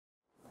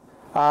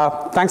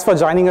Thanks for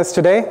joining us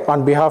today.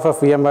 On behalf of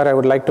VMware, I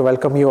would like to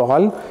welcome you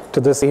all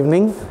to this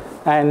evening.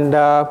 And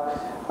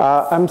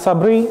I'm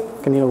Sabari.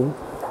 Can you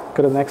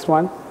go to the next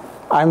one?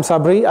 I'm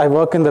Sabari. I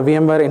work in the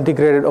VMware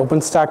Integrated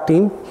OpenStack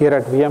team here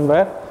at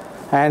VMware.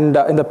 And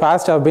in the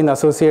past, I've been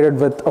associated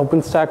with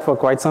OpenStack for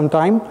quite some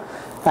time.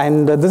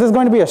 And this is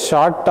going to be a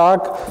short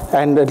talk,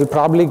 and it'll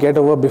probably get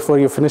over before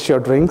you finish your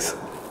drinks.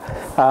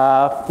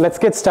 Let's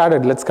get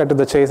started. Let's cut to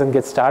the chase and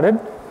get started.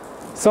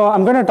 So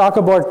I'm going to talk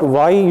about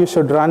why you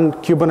should run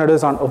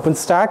Kubernetes on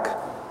OpenStack.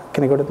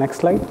 Can you go to the next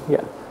slide?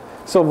 Yeah.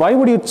 So why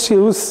would you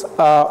choose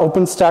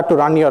OpenStack to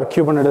run your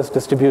Kubernetes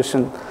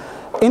distribution?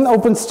 In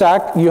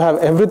OpenStack, you have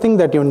everything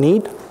that you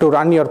need to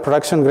run your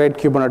production-grade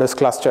Kubernetes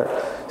cluster.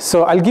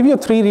 So I'll give you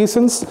 3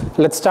 reasons.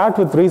 Let's start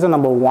with reason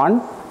number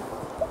 1,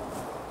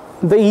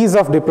 the ease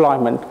of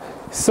deployment.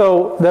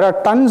 So there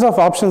are tons of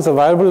options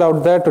available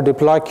out there to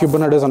deploy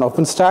Kubernetes on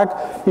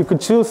OpenStack. You could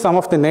choose some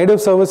of the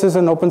native services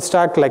in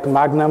OpenStack like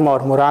Magnum or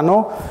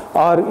Murano,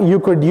 or you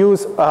could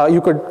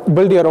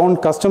build your own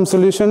custom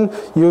solution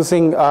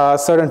using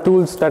certain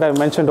tools that I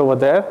mentioned over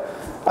there.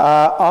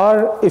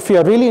 Or if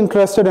you're really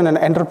interested in an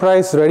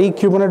enterprise-ready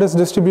Kubernetes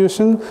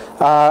distribution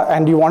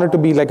and you want it to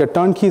be like a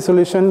turnkey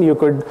solution, you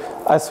could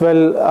as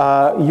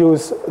well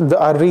use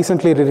the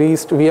recently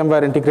released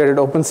VMware Integrated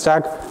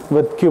OpenStack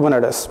with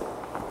Kubernetes.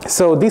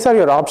 So these are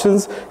your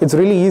options. It's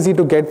really easy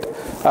to get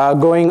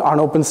going on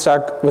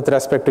OpenStack with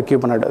respect to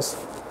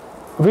Kubernetes.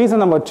 Reason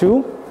number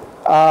 2,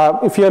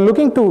 if you're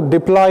looking to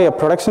deploy a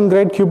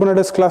production-grade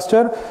Kubernetes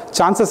cluster,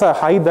 chances are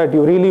high that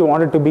you really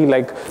want it to be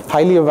like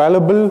highly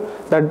available.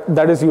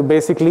 That is, you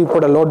basically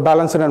put a load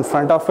balancer in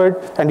front of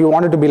it, and you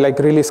want it to be like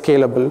really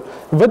scalable.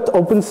 With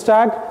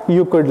OpenStack,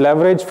 you could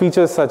leverage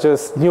features such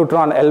as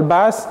Neutron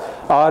LBAS,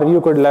 or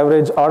you could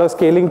leverage auto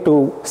scaling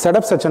to set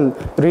up such a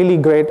really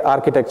great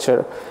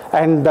architecture.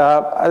 And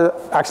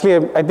actually,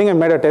 I think I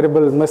made a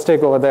terrible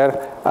mistake over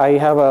there. I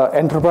have an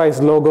enterprise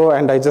logo,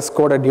 and I just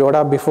coded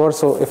Yoda before,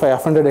 so if I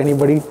offended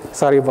anybody,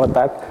 sorry about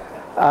that.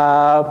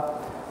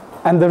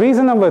 And the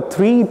reason number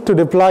 3 to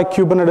deploy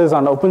Kubernetes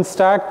on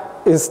OpenStack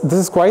is, this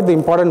is quite the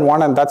important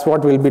one, and that's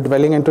what we'll be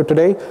dwelling into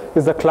today,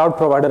 is the cloud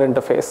provider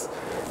interface.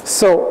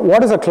 So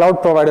what is a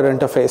cloud provider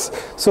interface?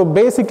 So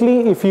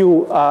basically, if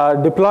you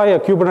deploy a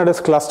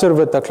Kubernetes cluster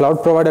with a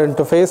cloud provider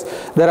interface,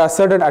 there are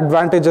certain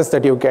advantages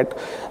that you get.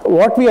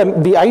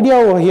 The idea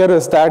over here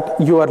is that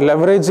you're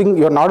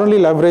not only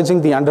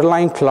leveraging the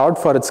underlying cloud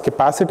for its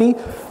capacity,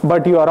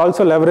 but you are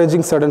also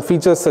leveraging certain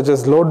features such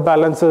as load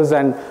balancers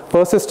and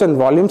persistent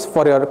volumes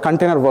for your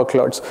container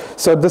workloads.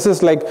 So this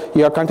is like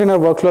your container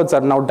workloads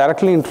are now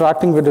directly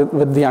interacting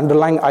with the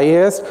underlying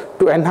IaaS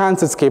to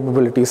enhance its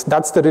capabilities.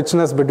 That's the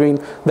richness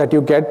that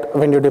you get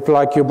when you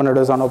deploy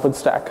Kubernetes on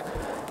OpenStack.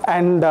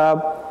 And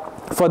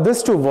for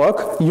this to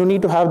work, you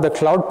need to have the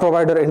cloud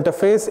provider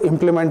interface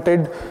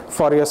implemented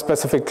for your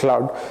specific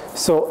cloud.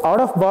 So out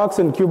of box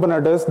in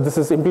Kubernetes, this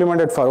is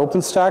implemented for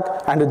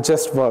OpenStack, and it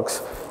just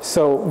works.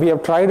 So we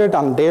have tried it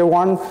on day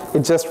 1,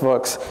 it just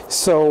works.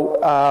 So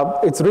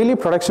it's really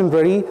production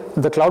ready.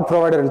 The cloud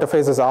provider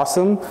interface is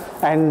awesome.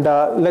 And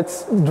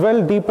let's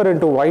dwell deeper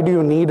into why do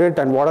you need it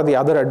and what are the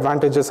other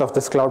advantages of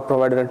this cloud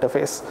provider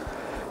interface.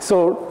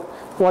 So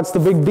what's the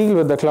big deal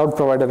with the cloud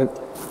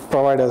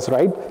providers,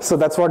 right? So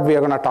that's what we are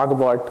going to talk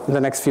about in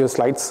the next few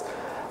slides.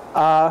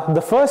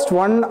 The first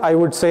one, I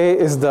would say,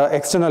 is the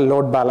external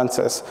load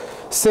balancers.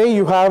 Say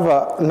you have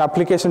an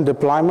application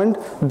deployment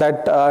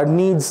that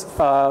needs,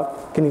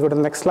 can you go to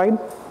the next slide?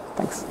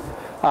 Thanks.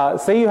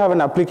 Say you have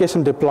an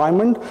application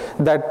deployment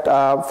that,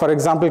 for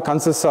example,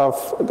 consists of,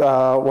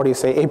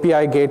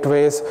 API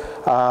gateways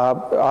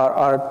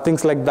or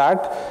things like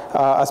that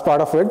as part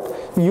of it.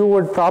 You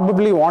would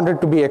probably want it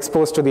to be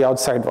exposed to the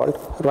outside world,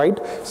 right?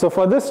 So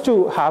for this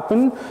to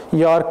happen,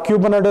 your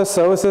Kubernetes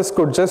services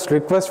could just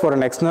request for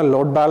an external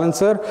load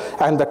balancer,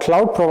 and the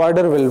cloud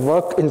provider will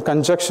work in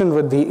conjunction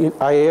with the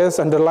IaaS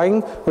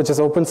underlying, which is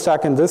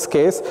OpenStack in this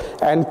case,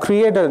 and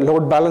create a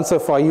load balancer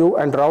for you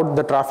and route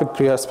the traffic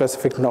to your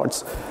specific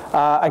nodes.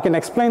 I can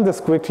explain this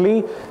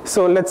quickly.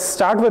 So let's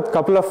start with a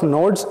couple of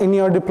nodes in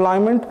your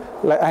deployment,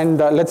 and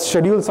let's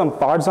schedule some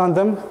pods on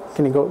them.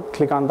 Can you go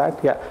click on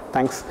that? Yeah,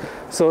 thanks.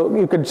 So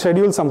you could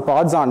schedule some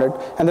pods on it.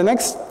 And the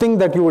next thing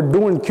that you would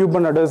do in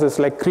Kubernetes is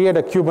like create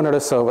a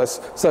Kubernetes service.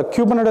 So a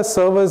Kubernetes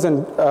service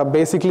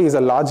basically is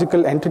a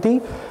logical entity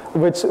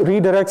which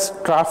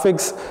redirects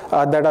traffics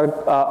that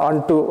are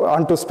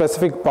onto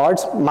specific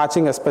pods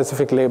matching a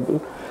specific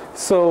label.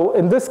 So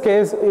in this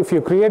case, if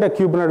you create a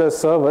Kubernetes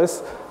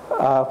service,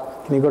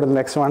 can you go to the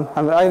next one?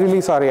 I'm really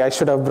sorry. I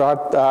should have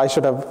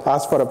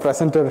asked for a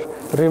presenter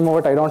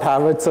remote. I don't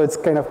have it, so it's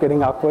kind of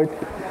getting awkward.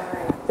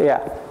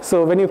 Yeah.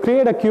 So when you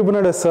create a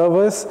Kubernetes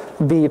service,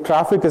 the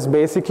traffic is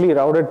basically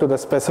routed to the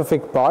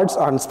specific pods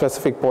on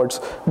specific ports.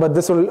 But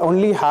this will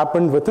only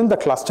happen within the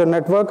cluster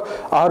network,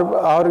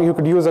 or you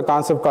could use a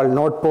concept called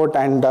node port,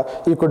 and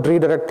you could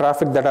redirect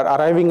traffic that are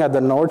arriving at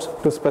the nodes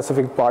to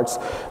specific pods.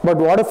 But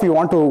what if you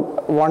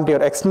want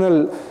your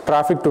external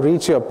traffic to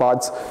reach your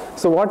pods?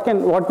 So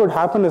what could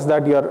happen is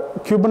that your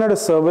Kubernetes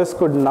service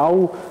could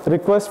now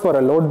request for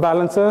a load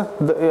balancer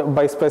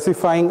by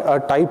specifying a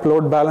type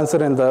load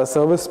balancer in the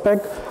service spec.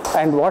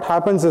 And what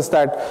happens is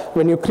that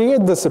when you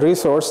create this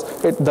resource,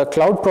 the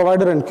cloud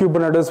provider and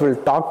Kubernetes will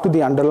talk to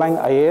the underlying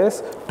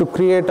IaaS to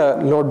create a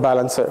load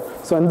balancer.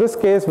 So in this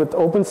case, with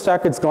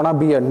OpenStack, it's going to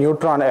be a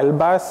Neutron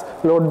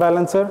LBAS load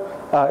balancer.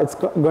 It's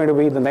going to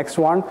be the next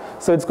one.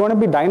 So it's going to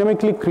be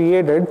dynamically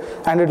created,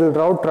 and it will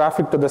route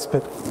traffic to the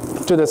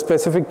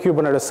specific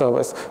Kubernetes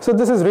service. So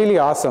this is really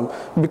awesome,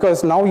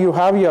 because now you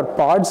have your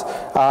pods,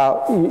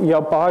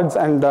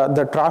 and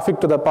the traffic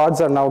to the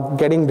pods are now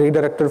getting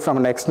redirected from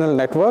an external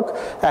network.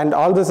 And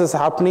all this is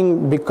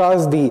happening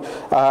because the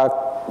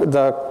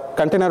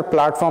container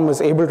platform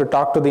is able to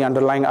talk to the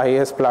underlying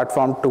IaaS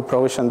platform to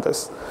provision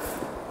this.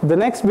 The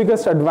next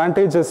biggest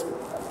advantage is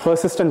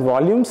persistent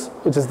volumes,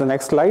 which is the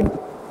next slide.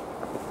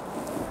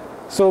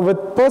 So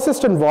with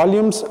persistent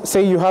volumes,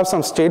 say you have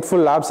some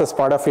stateful apps as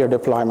part of your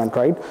deployment,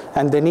 right?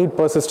 And they need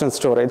persistent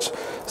storage.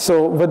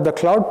 So with the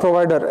cloud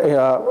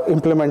provider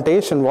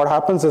implementation, what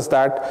happens is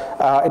that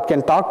it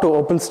can talk to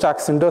OpenStack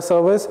Cinder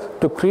service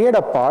to create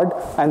a pod,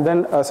 and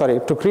then,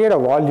 to create a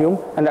volume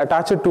and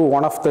attach it to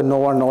one of the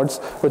Nova nodes,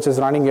 which is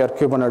running your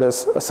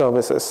Kubernetes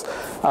services.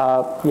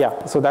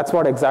 So that's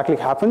what exactly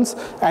happens.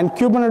 And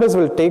Kubernetes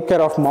will take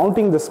care of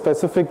mounting the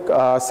specific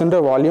Cinder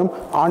volume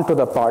onto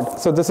the pod.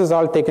 So this is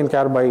all taken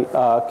care by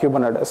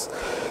Kubernetes.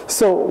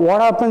 So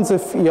what happens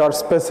if your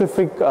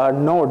specific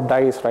node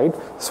dies, right?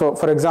 So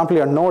for example,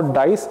 your node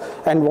dies,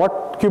 and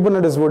what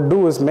Kubernetes would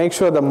do is make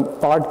sure the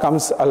pod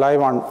comes alive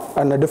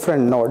on a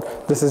different node.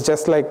 This is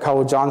just like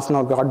how Jon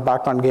Snow got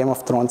back on Game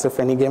of Thrones, if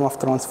any Game of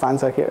Thrones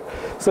fans are here.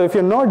 So if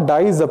your node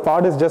dies, the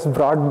pod is just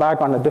brought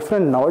back on a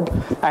different node,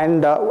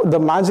 and the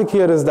magic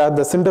here is that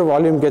the Cinder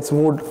volume gets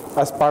moved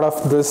as part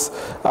of this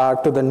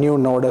to the new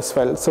node as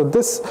well. So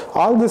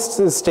all this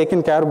is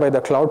taken care of by the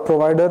cloud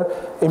provider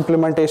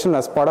implementation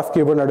as part of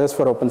Kubernetes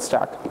for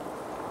OpenStack.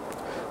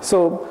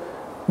 So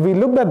we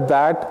looked at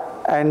that,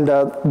 and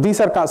these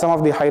are some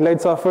of the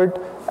highlights of it.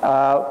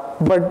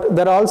 But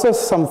there are also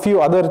some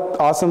few other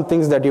awesome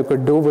things that you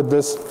could do with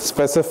this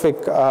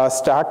specific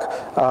stack,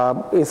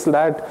 is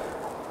that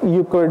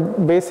you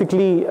could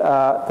basically,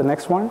 the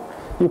next one,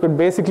 you could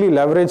basically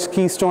leverage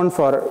Keystone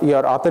for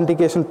your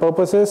authentication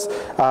purposes.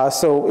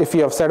 So if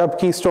you have set up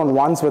Keystone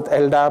once with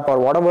LDAP or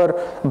whatever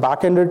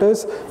backend it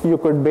is, you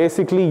could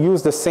basically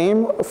use the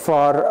same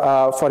for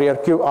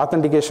your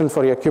authentication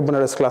for your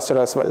Kubernetes cluster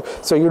as well.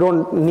 So you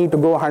don't need to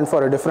go hunt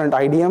for a different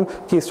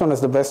IDM. Keystone is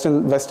the best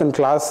in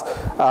class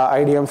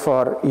IDM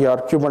for your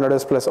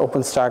Kubernetes plus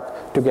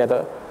OpenStack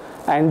together.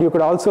 And you could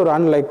also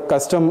run like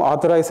custom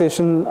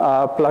authorization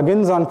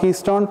plugins on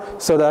Keystone,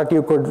 so that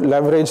you could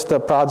leverage the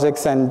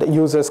projects and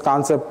users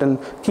concept in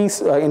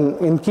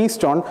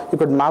Keystone. You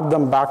could map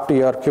them back to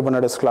your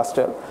Kubernetes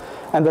cluster.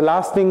 And the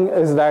last thing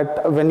is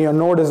that when your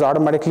node is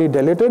automatically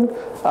deleted,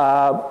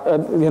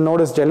 your node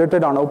is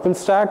deleted on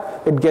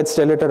OpenStack, it gets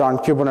deleted on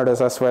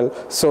Kubernetes as well.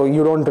 So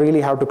you don't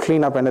really have to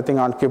clean up anything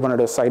on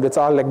Kubernetes side. It's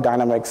all like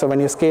dynamic. So when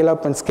you scale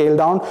up and scale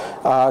down,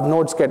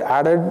 nodes get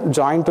added,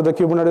 joined to the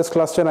Kubernetes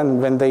cluster,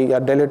 and when they are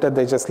deleted,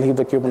 they just leave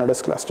the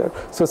Kubernetes cluster.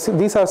 So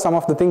these are some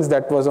of the things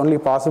that was only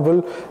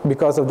possible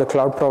because of the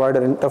cloud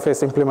provider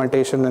interface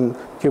implementation in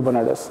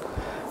Kubernetes.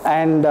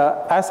 And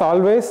as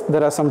always,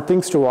 there are some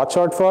things to watch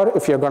out for.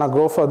 If you're going to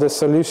go for this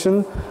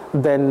solution,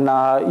 then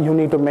you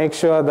need to make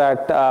sure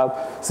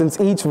that since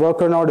each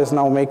worker node is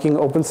now making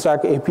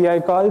OpenStack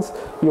API calls,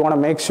 you want to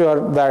make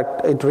sure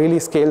that it really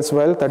scales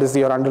well. That is,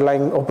 your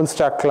underlying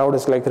OpenStack cloud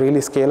is like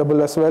really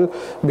scalable as well,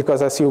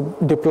 because as you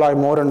deploy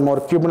more and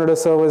more Kubernetes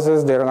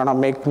services, they're going to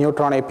make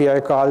Neutron API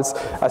calls.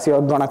 As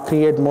you're going to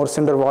create more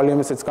Cinder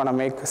volumes, it's going to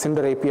make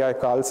Cinder API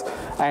calls.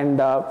 And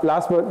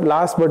last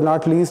but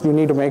not least, you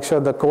need to make sure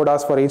the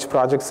quotas for each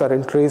projects are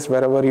increased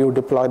wherever you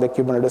deploy the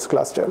Kubernetes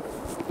cluster.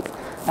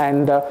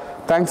 And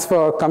thanks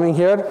for coming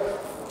here.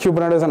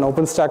 Kubernetes and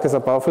OpenStack is a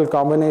powerful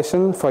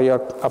combination for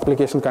your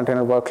application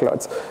container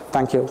workloads.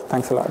 Thank you.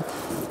 Thanks a lot.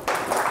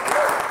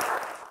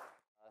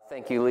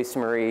 Thank you, Lisa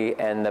Marie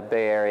and the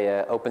Bay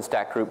Area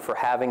OpenStack group for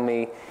having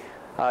me.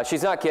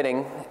 She's not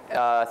kidding.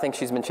 I think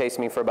she's been chasing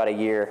me for about a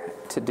year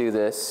to do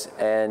this,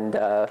 and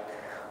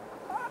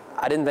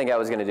I didn't think I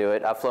was going to do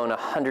it. I've flown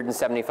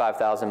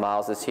 175,000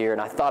 miles this year,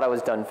 and I thought I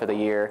was done for the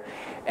year.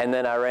 And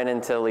then I ran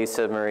into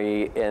Lisa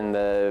Marie in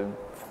the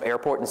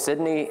airport in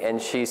Sydney,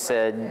 and she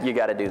said, you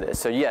got to do this.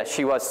 So yes,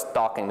 she was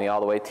stalking me all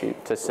the way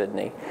to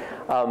Sydney.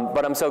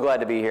 But I'm so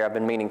glad to be here. I've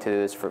been meaning to do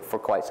this for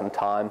quite some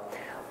time.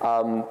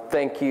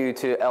 Thank you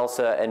to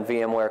Elsa and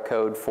VMware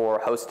Code for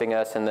hosting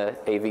us, and the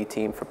AV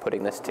team for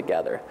putting this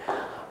together.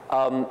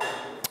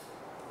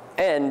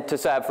 and to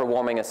Sab for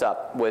warming us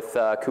up with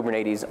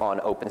Kubernetes on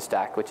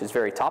OpenStack, which is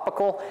very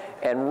topical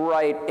and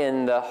right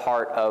in the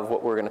heart of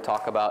what we're going to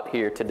talk about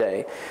here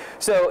today.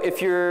 So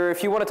if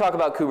you want to talk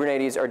about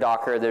Kubernetes or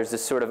Docker, there's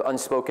this sort of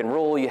unspoken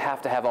rule. You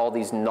have to have all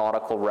these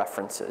nautical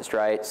references,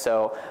 right?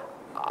 So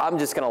I'm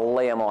just going to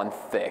lay them on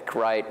thick,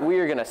 right? We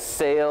are going to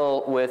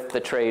sail with the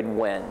trade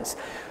winds.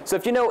 So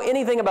if you know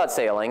anything about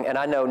sailing, and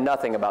I know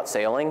nothing about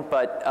sailing,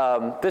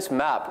 but this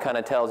map kind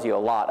of tells you a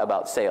lot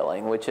about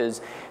sailing, which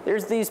is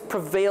there's these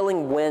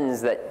prevailing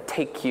winds that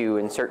take you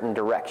in certain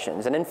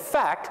directions. And in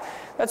fact,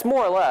 that's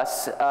more or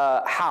less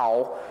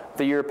how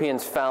the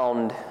Europeans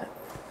found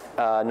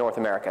North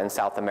America and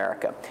South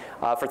America.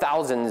 For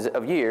thousands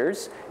of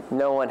years,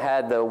 no one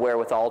had the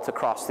wherewithal to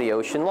cross the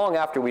ocean long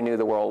after we knew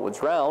the world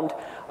was round,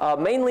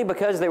 mainly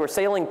because they were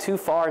sailing too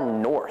far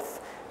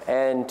north.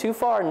 And too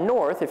far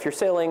north, if you're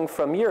sailing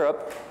from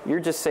Europe, you're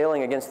just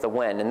sailing against the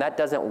wind, and that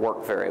doesn't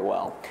work very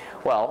well.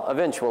 Well,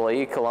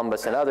 eventually,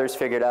 Columbus and others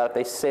figured out if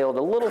they sailed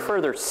a little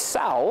further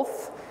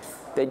south,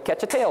 they'd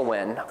catch a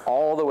tailwind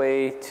all the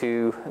way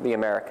to the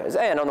Americas.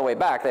 And on the way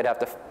back, they'd have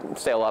to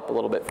sail up a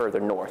little bit further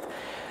north.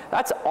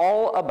 That's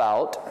all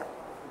about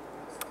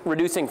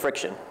reducing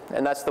friction,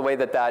 and that's the way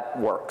that that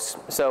works.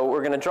 So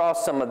we're going to draw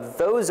some of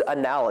those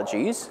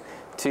analogies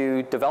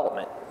to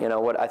development. You know,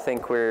 what I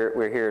think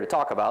we're here to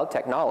talk about,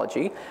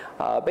 technology.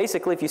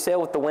 Basically, if you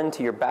sail with the wind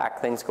to your back,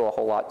 things go a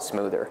whole lot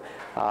smoother.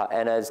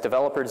 And as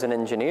developers and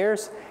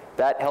engineers,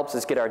 that helps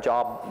us get our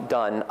job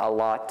done a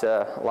lot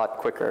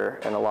quicker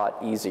and a lot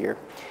easier.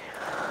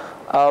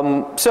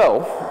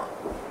 So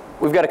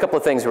we've got a couple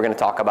of things we're going to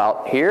talk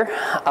about here.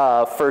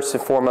 First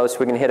and foremost,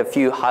 we're going to hit a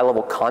few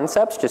high-level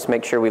concepts, just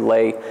make sure we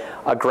lay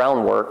a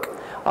groundwork.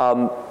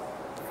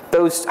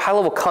 Those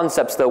high-level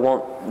concepts, though,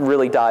 won't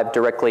really dive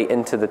directly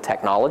into the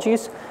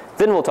technologies.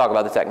 Then we'll talk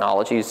about the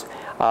technologies.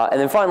 And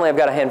then finally, I've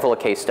got a handful of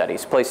case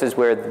studies, places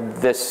where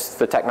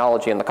the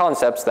technology and the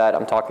concepts that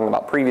I'm talking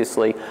about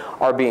previously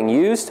are being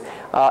used.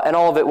 And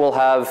all of it will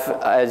have,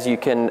 as you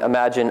can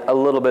imagine, a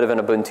little bit of an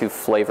Ubuntu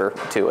flavor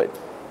to it.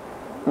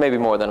 Maybe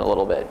more than a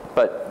little bit,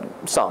 but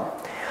some.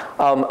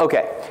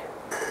 Okay.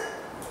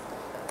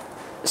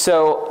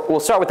 So we'll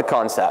start with the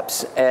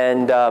concepts.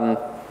 And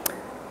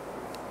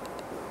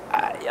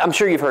I'm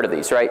sure you've heard of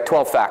these, right?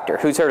 12-factor.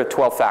 Who's heard of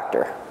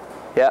 12-factor?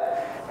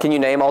 Yeah? Can you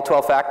name all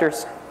 12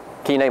 factors?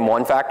 Can you name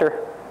one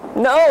factor?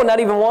 No, not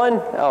even one?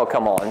 Oh,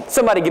 come on.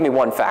 Somebody give me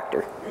one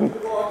factor.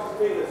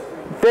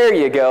 There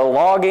you go.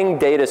 Logging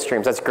data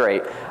streams. That's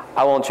great.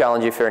 I won't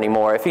challenge you for any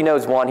more. If he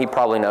knows one, he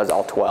probably knows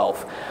all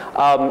 12.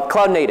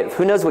 Cloud native.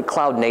 Who knows what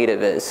cloud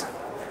native is?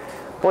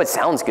 Boy, it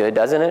sounds good,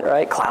 doesn't it,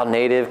 right? Cloud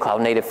native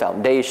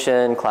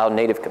foundation, cloud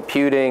native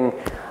computing.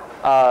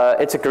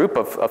 It's a group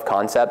of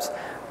concepts.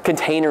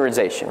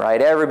 Containerization,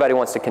 right? Everybody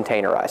wants to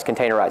containerize.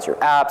 Containerize your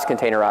apps,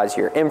 containerize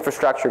your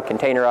infrastructure,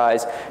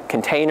 containerize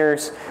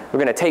containers. We're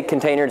going to take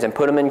containers and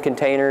put them in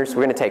containers.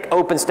 We're going to take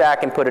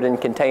OpenStack and put it in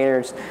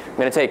containers. We're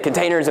going to take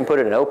containers and put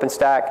it in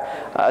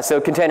OpenStack. So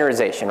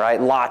containerization,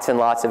 right? Lots and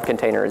lots of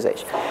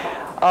containerization.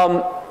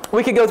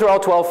 We could go through all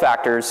 12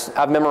 factors.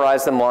 I've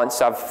memorized them once.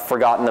 I've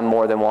forgotten them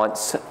more than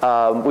once.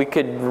 We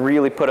could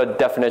really put a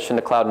definition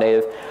to cloud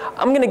native.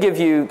 I'm going to give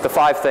you the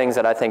 5 things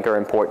that I think are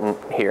important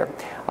here.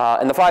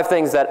 And the 5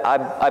 things that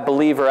I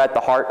believe are at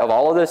the heart of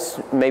all of this.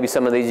 Maybe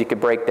some of these you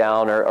could break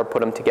down or put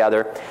them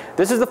together.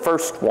 This is the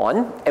first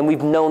one, and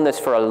we've known this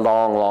for a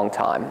long, long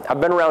time. I've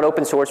been around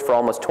open source for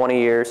almost 20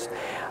 years.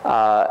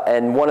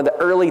 And one of the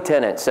early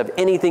tenets of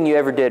anything you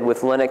ever did with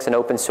Linux and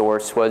open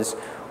source was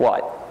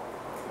what?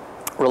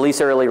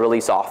 Release early,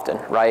 release often,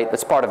 right?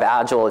 It's part of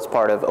Agile, it's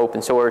part of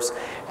open source.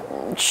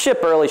 Ship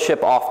early,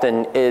 ship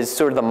often is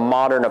sort of the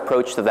modern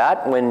approach to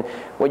that when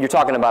what you're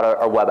talking about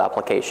are web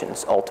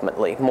applications,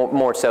 ultimately.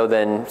 More so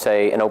than,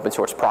 say, an open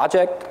source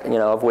project, you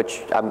know, of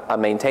which I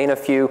maintain a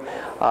few.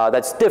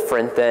 That's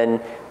different than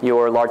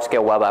your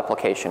large-scale web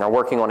application or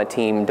working on a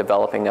team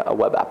developing a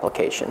web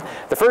application.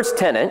 The first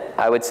tenet,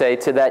 I would say,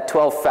 to that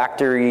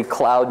 12-factory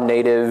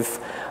cloud-native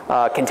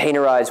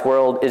containerized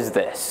world is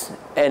this.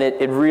 And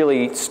it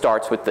really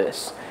starts with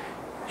this.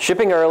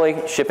 Shipping early,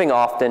 shipping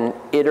often,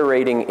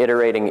 iterating,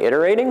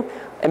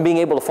 and being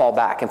able to fall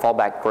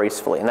back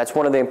gracefully. And that's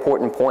one of the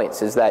important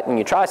points, is that when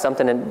you try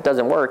something and it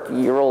doesn't work,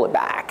 you roll it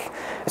back.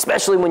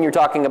 Especially when you're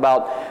talking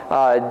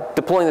about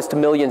deploying this to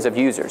millions of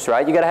users,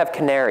 right? You got to have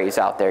canaries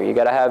out there. You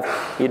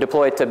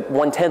deploy it to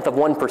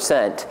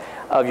 1/10%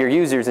 of your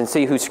users and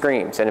see who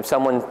screams. And if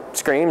someone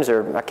screams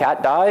or a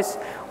cat dies,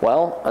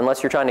 well,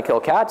 unless you're trying to kill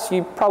cats,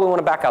 you probably want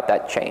to back out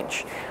that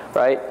change,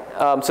 right?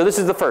 So this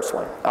is the first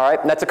one, all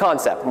right? And that's a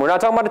concept. We're not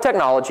talking about a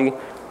technology,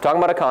 we're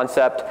talking about a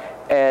concept.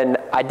 And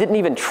I didn't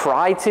even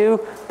try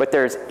to, but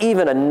there's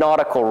even a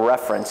nautical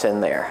reference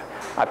in there.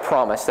 I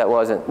promise that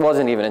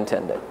wasn't even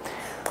intended.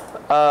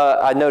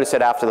 I noticed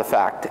it after the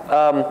fact.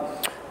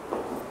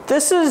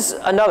 This is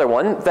another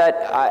one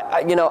that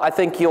I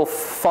think you'll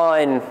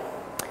find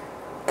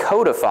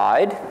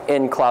codified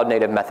in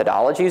cloud-native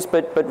methodologies,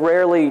 but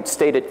rarely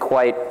stated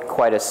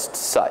quite as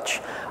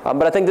such.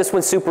 But I think this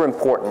one's super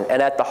important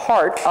and at the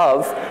heart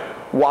of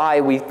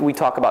why we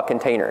talk about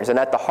containers. And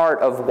at the heart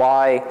of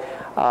why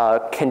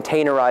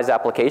containerized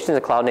applications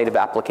and cloud-native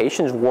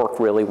applications work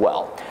really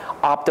well.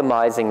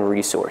 Optimizing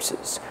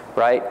resources,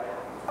 right?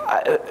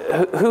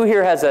 Who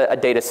here has a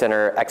data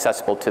center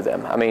accessible to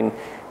them? I mean,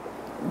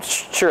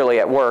 surely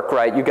at work,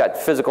 right? You've got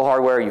physical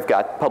hardware, you've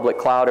got public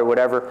cloud or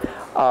whatever.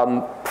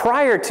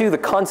 Prior to the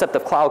concept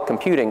of cloud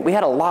computing, we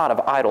had a lot of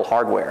idle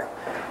hardware,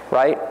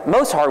 right?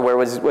 Most hardware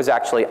was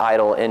actually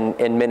idle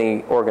in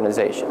many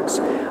organizations.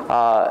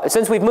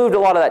 Since we've moved a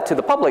lot of that to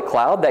the public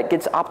cloud, that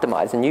gets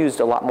optimized and used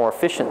a lot more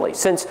efficiently.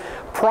 Since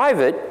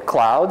private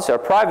clouds or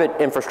private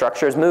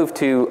infrastructure has moved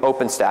to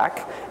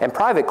OpenStack and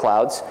private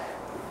clouds,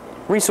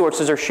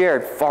 resources are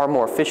shared far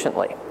more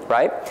efficiently,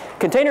 right?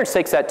 Containers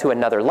takes that to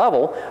another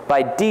level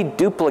by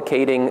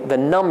deduplicating the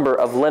number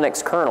of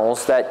Linux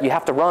kernels that you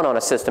have to run on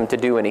a system to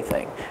do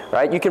anything,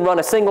 right? You can run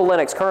a single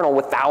Linux kernel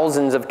with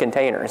thousands of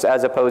containers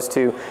as opposed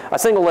to a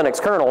single Linux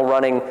kernel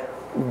running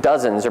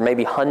dozens or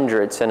maybe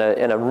hundreds in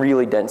a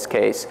really dense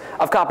case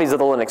of copies of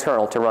the Linux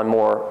kernel to run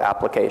more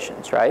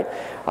applications, right?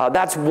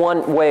 That's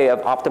one way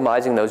of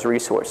optimizing those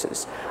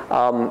resources.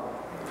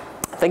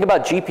 Think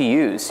about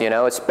GPUs, you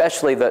know,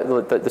 especially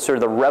the sort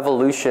of the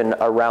revolution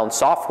around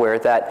software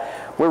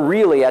that we're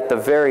really at the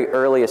very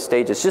earliest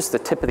stages, just the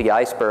tip of the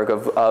iceberg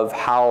of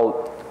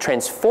how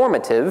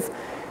transformative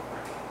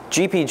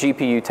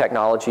GPU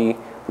technology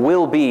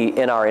will be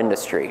in our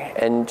industry.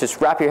 And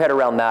just wrap your head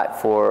around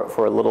that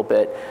for a little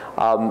bit.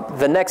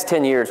 The next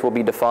 10 years will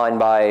be defined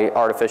by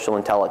artificial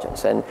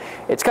intelligence. And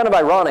it's kind of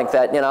ironic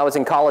that, you know, I was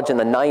in college in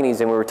the 90s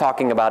and we were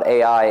talking about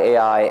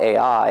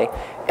AI,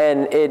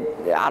 and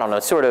I don't know,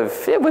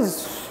 it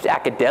was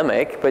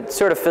academic, but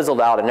sort of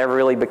fizzled out and never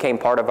really became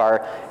part of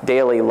our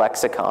daily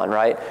lexicon,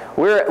 right?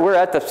 We're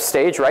at the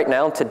stage right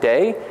now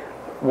today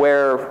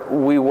where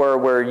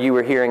you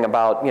were hearing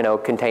about, you know,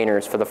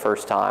 containers for the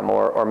first time,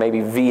 or maybe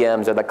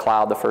VMs or the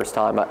cloud the first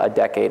time a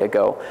decade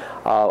ago,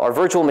 or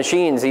virtual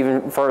machines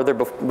even further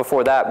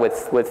before that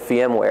with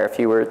VMware. If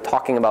you were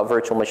talking about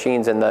virtual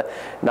machines in the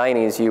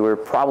 90s, you were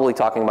probably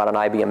talking about an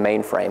IBM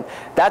mainframe.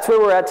 That's where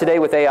we're at today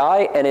with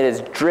AI, and it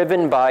is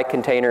driven by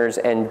containers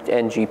and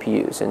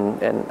GPUs,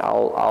 and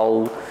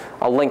I'll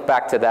link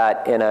back to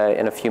that in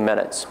a few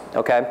minutes,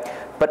 okay?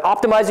 But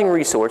optimizing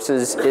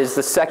resources is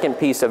the second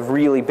piece of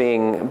really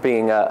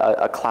being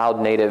a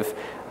cloud-native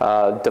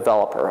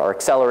developer, or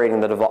accelerating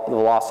the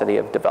velocity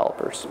of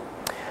developers.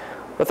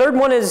 The third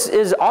one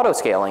is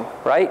auto-scaling,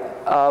 right?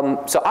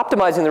 So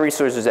optimizing the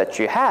resources that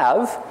you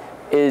have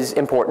is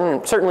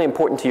important, certainly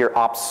important to your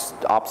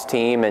ops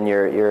team and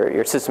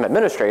your system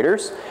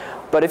administrators.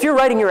 But if you're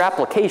writing your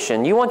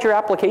application, you want your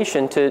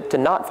application to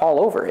not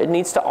fall over. It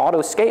needs to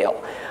auto-scale.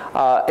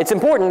 It's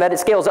important that it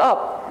scales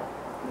up,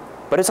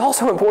 but it's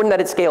also important that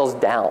it scales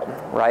down,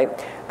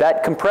 right?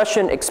 That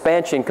compression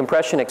expansion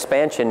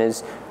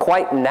is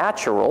quite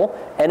natural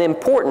and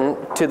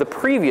important to the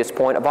previous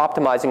point of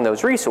optimizing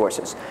those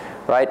resources,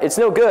 right? It's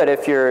no good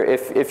if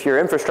your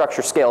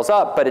infrastructure scales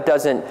up, but it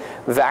doesn't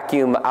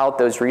vacuum out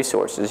those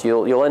resources.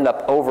 You'll end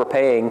up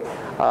overpaying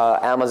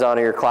Amazon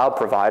or your cloud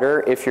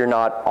provider if you're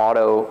not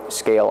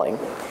auto-scaling.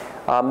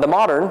 The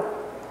modern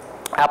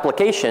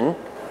application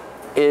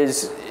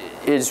is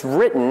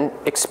written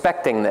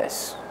expecting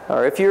this.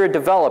 Or if you're a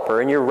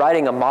developer and you're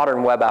writing a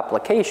modern web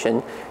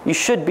application, you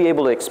should be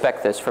able to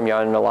expect this from your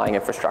underlying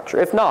infrastructure.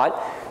 If not,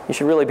 you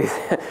should really be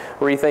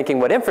rethinking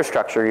what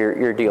infrastructure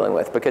you're dealing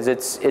with, because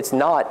it's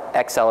not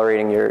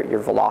accelerating your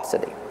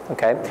velocity,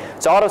 okay?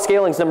 So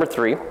auto-scaling is number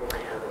 3.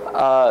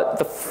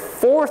 The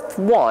fourth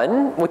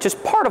one, which is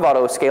part of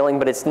auto-scaling,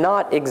 but it's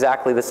not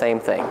exactly the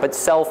same thing, but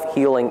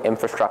self-healing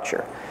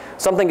infrastructure.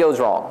 Something goes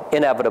wrong,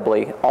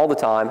 inevitably, all the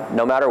time,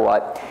 no matter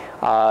what.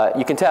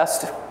 You can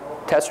test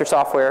your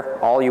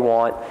software all you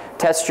want.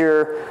 Test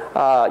your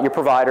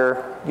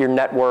provider, your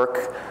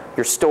network,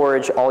 your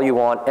storage all you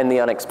want, and the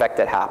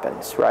unexpected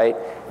happens, right?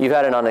 You've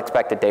had an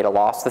unexpected data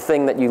loss. The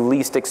thing that you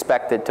least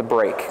expected to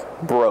break,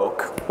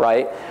 broke,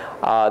 right?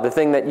 The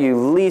thing that you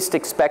least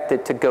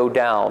expected to go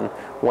down,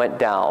 went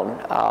down.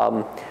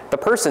 The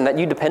person that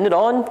you depended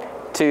on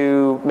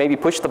to maybe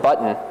push the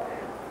button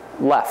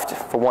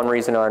left for one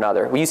reason or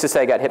another. We used to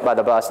say got hit by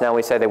the bus, now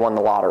we say they won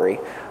the lottery,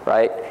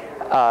 right?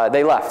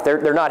 They left,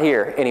 they're not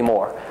here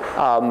anymore.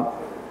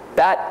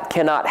 That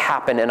cannot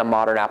happen in a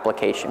modern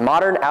application.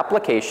 Modern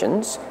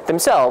applications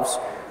themselves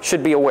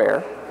should be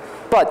aware,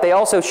 but they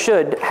also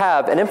should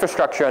have an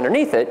infrastructure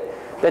underneath it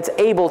that's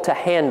able to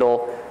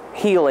handle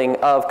healing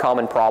of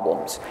common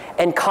problems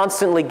and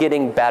constantly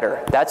getting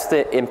better. That's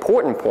the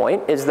important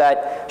point, is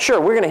that, sure,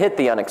 we're going to hit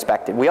the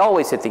unexpected. We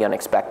always hit the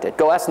unexpected.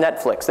 Go ask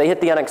Netflix. They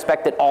hit the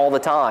unexpected all the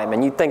time,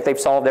 and you'd think they've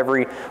solved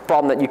every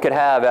problem that you could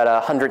have at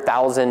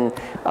 100,000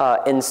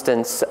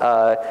 instance,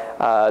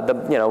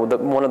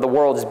 one of the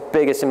world's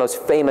biggest and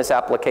most famous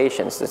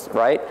applications,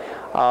 right?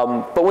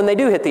 But when they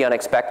do hit the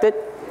unexpected,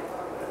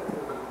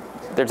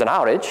 there's an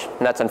outage,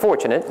 and that's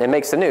unfortunate. It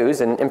makes the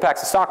news and impacts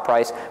the stock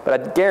price, but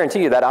I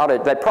guarantee you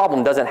that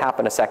problem doesn't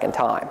happen a second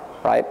time,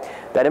 right?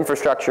 That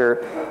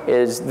infrastructure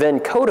is then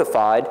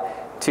codified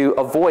to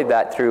avoid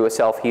that through a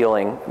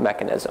self-healing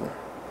mechanism.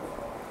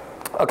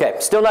 Okay,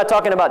 still not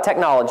talking about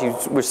technology.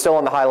 We're still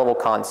on the high-level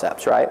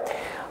concepts, right?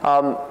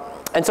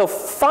 And so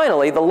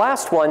finally, the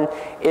last one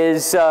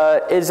is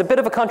a bit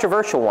of a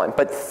controversial one,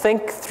 but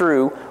think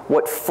through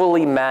what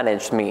fully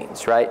managed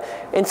means, right?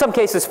 In some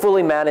cases,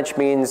 fully managed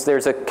means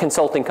there's a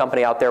consulting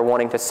company out there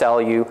wanting to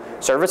sell you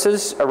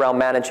services around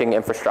managing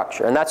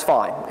infrastructure, and that's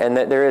fine, and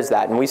there is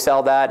that, and we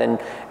sell that, and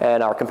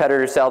our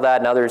competitors sell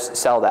that, and others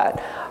sell that.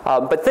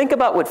 But think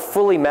about what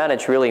fully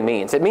managed really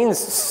means. It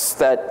means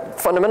that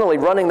fundamentally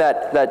running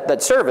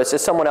that service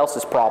is someone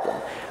else's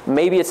problem.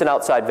 Maybe it's an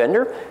outside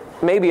vendor.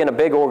 Maybe in a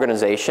big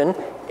organization,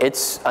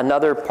 it's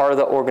another part of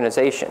the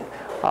organization.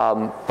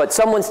 But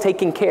someone's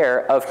taking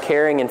care of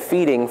caring and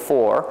feeding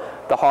for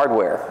the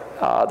hardware,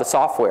 the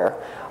software,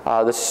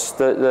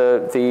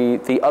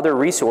 the other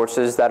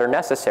resources that are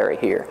necessary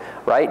here,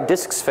 right?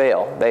 Disks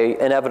fail. They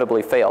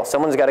inevitably fail.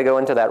 Someone's got to go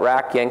into that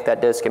rack, yank that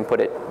disk, and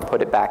put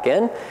it back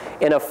in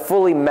a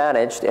fully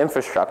managed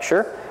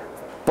infrastructure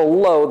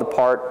below the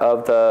part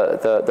of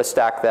the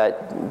stack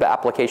that the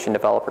application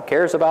developer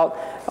cares about.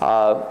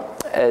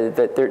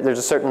 That there's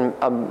a certain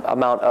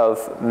amount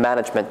of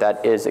management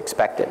that is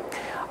expected.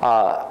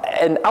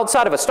 And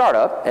outside of a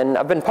startup, and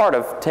I've been part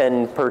of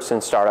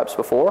 10-person startups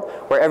before,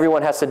 where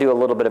everyone has to do a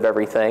little bit of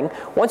everything.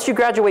 Once you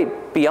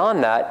graduate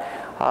beyond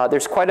that,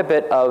 there's quite a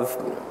bit of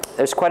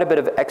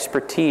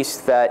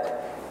expertise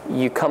that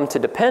you come to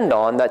depend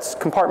on that's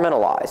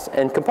compartmentalized,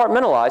 and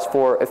compartmentalized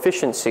for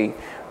efficiency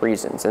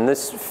reasons. And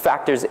this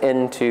factors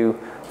into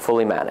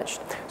fully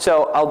managed.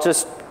 So I'll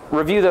just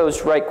review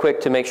those right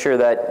quick to make sure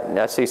that,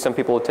 I see some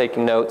people are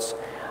taking notes.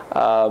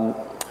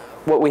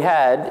 What we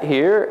had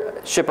here,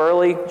 ship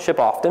early, ship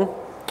often,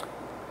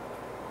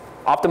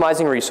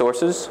 optimizing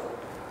resources,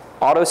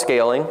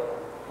 auto-scaling,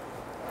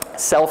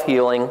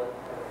 self-healing,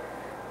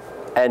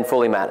 and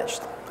fully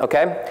managed,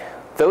 okay?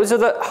 Those are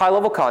the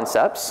high-level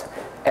concepts,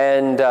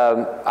 and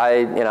I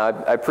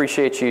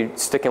appreciate you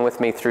sticking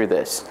with me through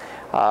this.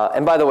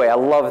 And by the way, I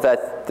love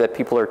that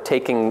people are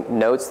taking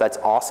notes. That's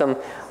awesome.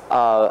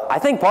 I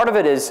think part of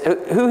it is,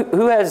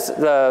 who has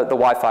the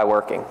Wi-Fi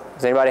working?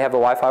 Does anybody have the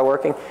Wi-Fi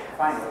working?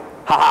 Fine.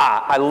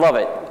 Haha, I love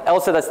it.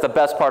 Elsa, that's the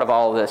best part of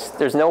all of this.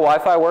 There's no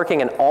Wi-Fi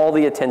working, and all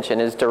the attention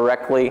is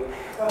directly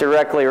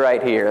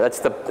right here. That's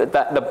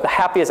the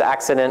happiest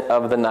accident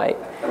of the night.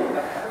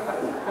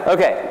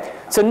 Okay,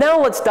 so now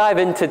let's dive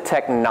into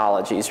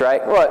technologies,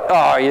 right? What?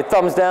 Oh, your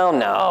thumbs down?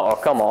 No,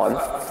 come on.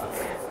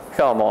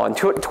 Come on,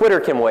 Twitter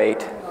can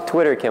wait.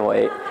 Twitter can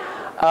wait.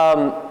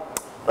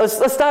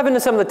 Let's dive into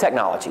some of the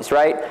technologies,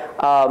 right?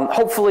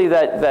 Hopefully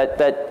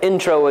that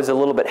intro is a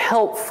little bit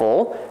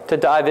helpful to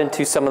dive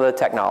into some of the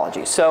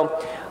technologies. So,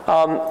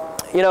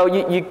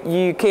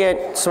 you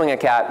can't swing a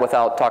cat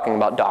without talking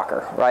about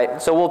Docker,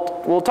 right? So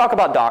we'll talk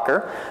about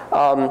Docker.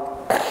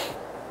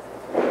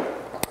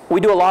 We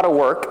do a lot of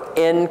work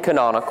in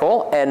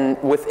Canonical and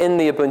within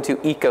the Ubuntu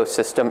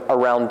ecosystem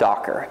around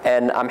Docker.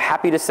 And I'm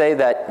happy to say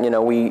that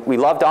we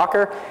love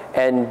Docker,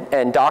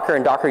 and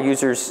Docker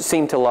users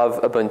seem to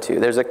love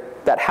Ubuntu.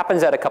 That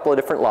happens at a couple of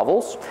different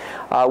levels.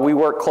 We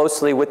work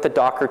closely with the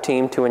Docker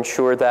team to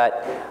ensure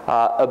that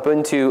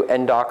Ubuntu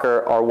and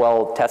Docker are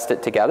well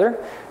tested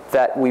together,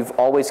 that we've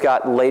always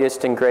got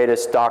latest and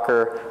greatest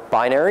Docker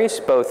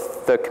binaries,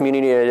 both the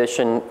Community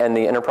Edition and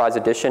the Enterprise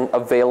Edition,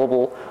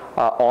 available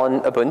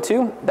on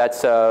Ubuntu.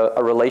 That's a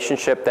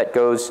relationship that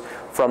goes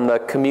from the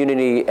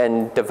community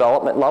and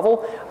development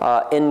level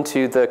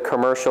into the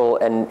commercial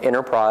and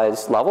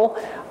enterprise level.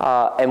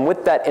 And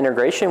with that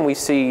integration, we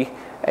see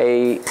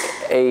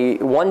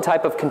one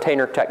type of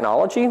container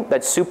technology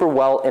that's super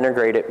well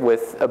integrated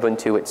with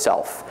Ubuntu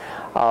itself.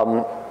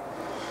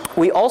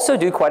 We also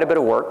do quite a bit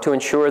of work to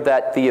ensure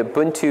that the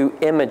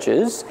Ubuntu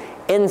images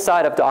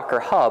inside of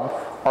Docker Hub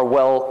are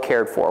well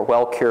cared for,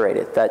 well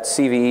curated, that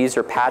CVEs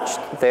are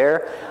patched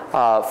there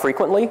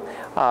frequently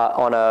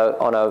on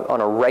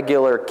a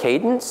regular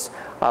cadence.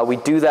 We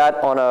do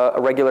that on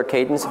a regular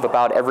cadence of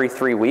about every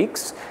 3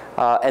 weeks.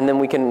 And then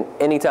we can,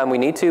 anytime we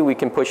need to, we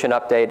can push an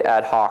update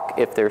ad hoc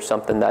if there's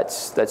something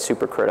that's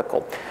super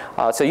critical.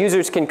 So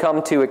users can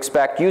come to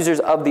expect, users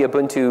of the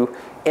Ubuntu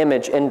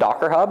image in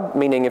Docker Hub,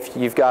 meaning if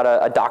you've got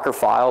a Docker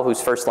file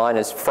whose first line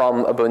is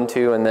from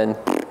Ubuntu, and then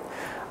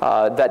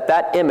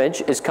that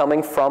image is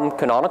coming from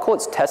Canonical.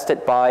 It's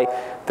tested by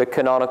the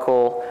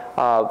Canonical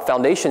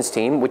Foundations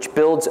team, which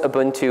builds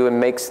Ubuntu and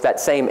makes that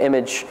same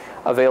image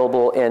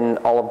available in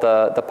all of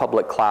the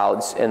public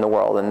clouds in the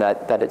world, and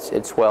that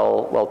it's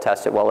well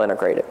tested, well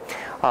integrated.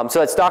 So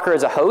that's Docker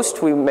as a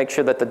host. We make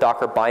sure that the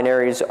Docker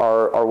binaries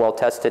are well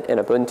tested in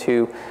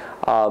Ubuntu,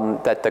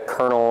 that the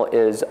kernel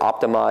is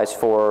optimized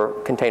for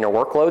container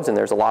workloads, and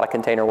there's a lot of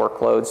container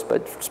workloads,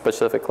 but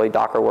specifically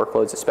Docker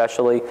workloads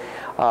especially.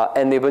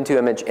 And the Ubuntu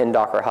image in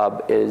Docker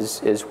Hub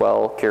is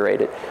well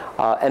curated.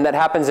 And that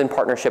happens in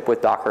partnership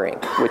with Docker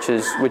Inc.,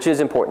 which is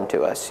important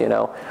to us.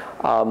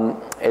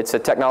 It's a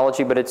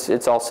technology, but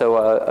it's also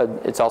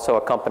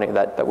a company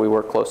that we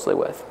work closely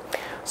with.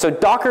 So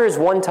Docker is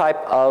one type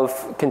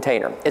of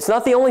container. It's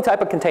not the only type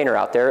of container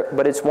out there,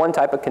 but it's one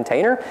type of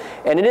container.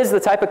 And it is the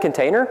type of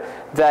container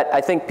that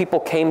I think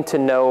people came to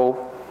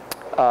know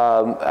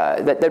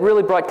that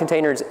really brought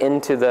containers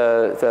into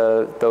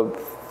the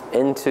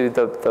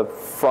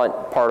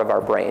front part of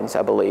our brains,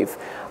 I believe.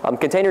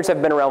 Containers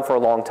have been around for a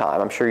long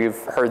time. I'm sure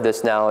you've heard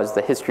this now as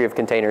the history of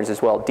containers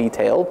is well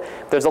detailed.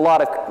 There's a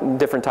lot of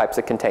different types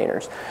of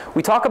containers.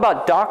 We talk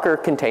about Docker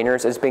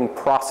containers as being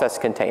process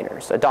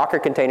containers. A Docker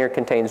container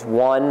contains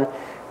one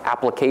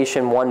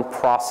application, one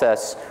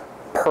process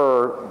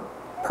per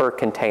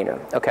container,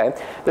 okay?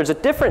 There's a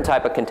different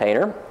type of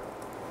container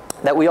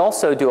that we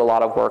also do a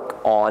lot of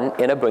work on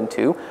in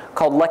Ubuntu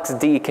called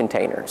LXD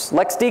containers.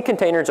 LXD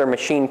containers are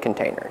machine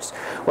containers,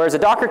 whereas a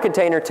Docker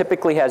container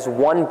typically has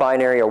one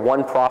binary or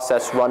one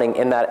process running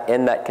in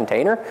that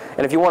container.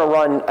 And if you want to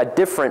run a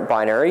different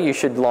binary, you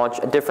should launch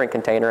a different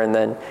container and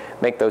then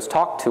make those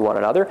talk to one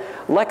another.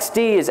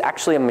 LXD is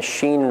actually a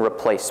machine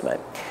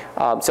replacement.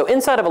 So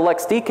inside of a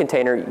LXD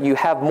container, you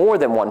have more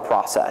than one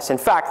process. In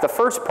fact, the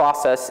first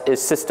process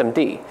is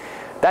systemd.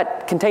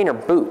 That container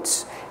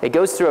boots. It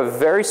goes through a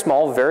very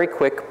small, very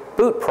quick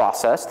boot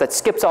process that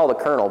skips all the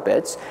kernel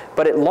bits,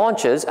 but it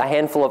launches a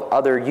handful of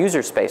other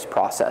user space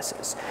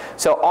processes.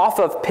 So off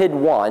of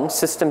PID1,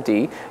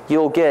 systemd,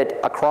 you'll get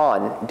a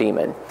cron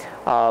daemon.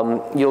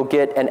 You'll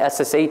get an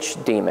SSH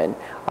daemon.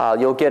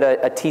 You'll get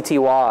a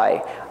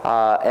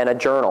TTY and a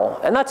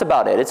journal. And that's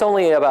about it. It's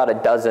only about a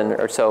dozen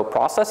or so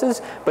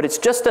processes, but it's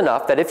just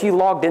enough that if you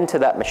logged into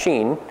that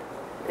machine,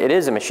 it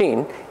is a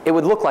machine, it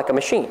would look like a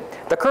machine.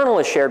 The kernel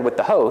is shared with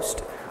the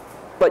host,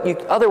 but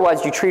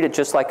otherwise you treat it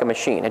just like a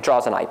machine. It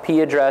draws an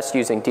IP address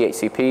using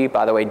DHCP.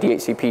 By the way,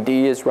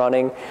 DHCPD is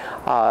running.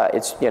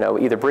 It's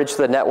either bridged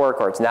to the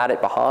network or it's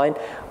NAT behind.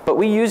 But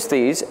we use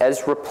these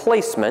as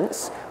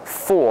replacements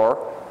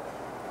for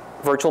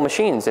virtual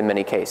machines in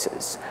many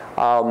cases.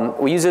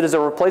 We use it as a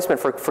replacement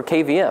for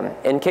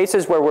KVM. In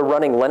cases where we're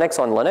running Linux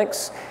on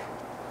Linux,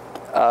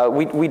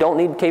 we don't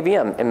need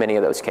KVM in many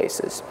of those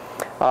cases.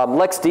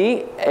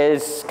 LXD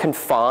is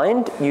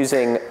confined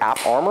using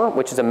AppArmor,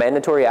 which is a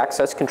mandatory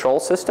access control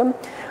system.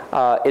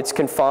 It's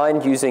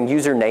confined using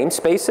user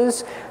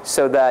namespaces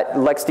so that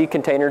LXD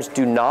containers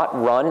do not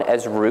run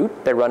as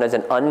root. They run as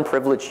an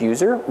unprivileged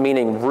user,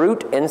 meaning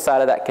root inside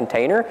of that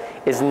container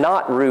is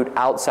not root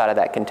outside of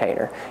that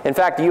container. In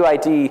fact,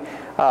 UID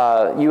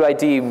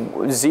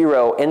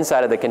 0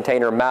 inside of the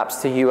container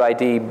maps to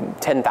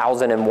UID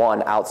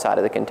 10,001 outside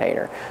of the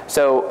container.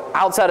 So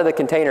outside of the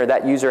container,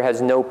 that user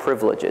has no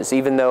privileges,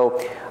 even though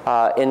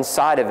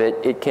inside of it,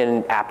 it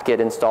can apt-get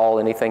install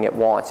anything it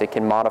wants. It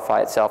can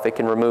modify itself. It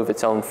can remove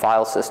its own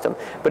file system.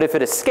 But if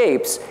it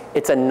escapes,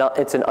 it's an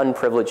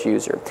unprivileged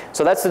user.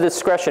 So that's the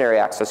discretionary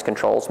access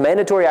controls.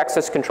 Mandatory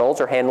access controls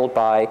are handled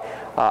by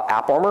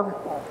AppArmor.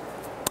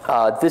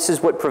 This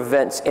is what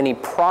prevents any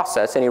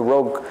process, any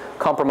rogue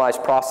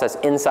compromised process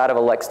inside of a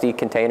LXD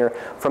container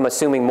from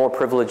assuming more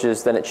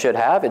privileges than it should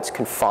have. It's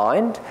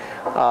confined.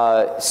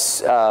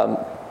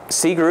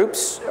 C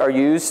groups are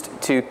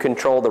used to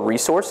control the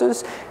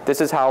resources.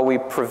 This is how we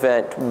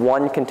prevent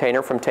one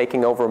container from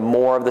taking over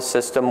more of the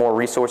system, more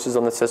resources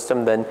on the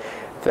system than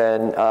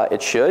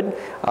it should.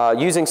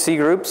 Using C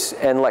groups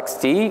and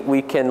LXD,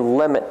 we can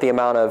limit the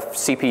amount of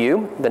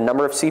CPU, the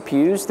number of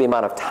CPUs, the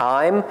amount of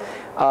time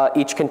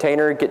each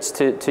container gets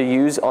to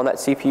use on that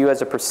CPU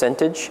as a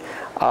percentage,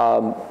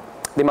 the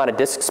amount of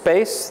disk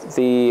space,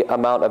 the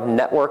amount of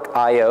network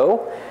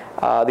I/O,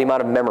 the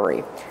amount of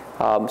memory.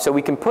 So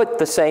we can put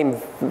the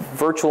same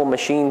virtual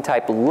machine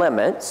type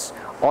limits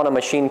on a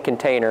machine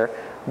container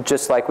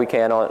just like we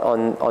can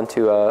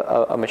onto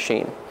a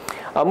machine.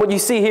 What you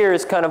see here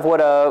is kind of what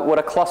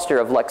a cluster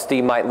of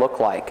LXD might look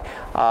like.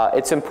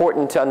 It's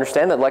important to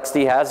understand that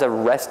LXD has a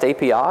REST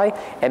API,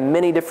 and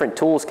many different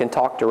tools can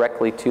talk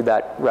directly to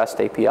that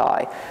REST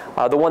API.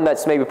 The one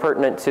that's maybe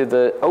pertinent to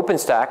the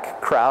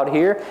OpenStack crowd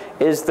here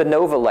is the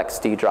Nova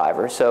LXD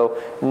driver.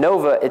 So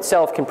Nova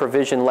itself can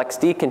provision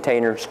LXD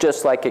containers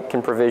just like it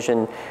can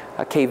provision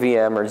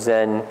KVM or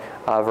Xen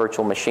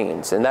virtual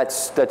machines. And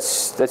that's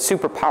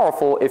super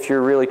powerful if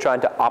you're really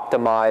trying to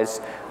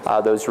optimize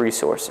those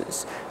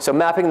resources. So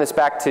mapping this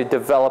back to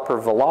developer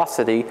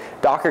velocity,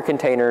 Docker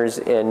containers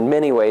in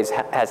many ways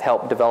has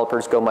helped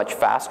developers go much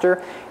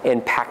faster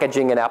in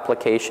packaging an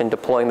application,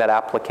 deploying that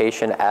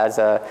application as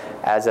a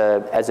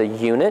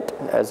unit,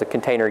 as a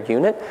container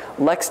unit.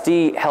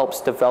 LXD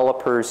helps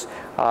developers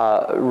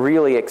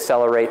really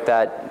accelerate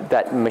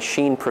that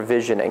machine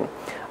provisioning.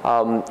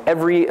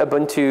 Every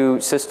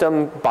Ubuntu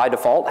system by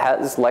default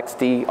has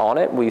LXD on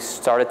it. We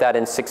started that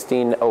in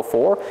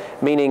 1604,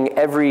 meaning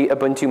every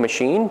Ubuntu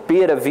machine,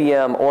 be it a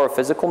VM or a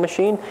physical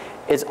machine,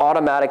 is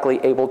automatically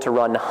able to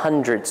run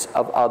hundreds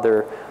of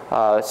other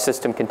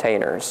system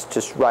containers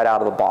just right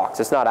out of the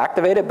box. It's not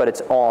activated, but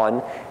it's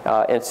on,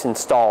 it's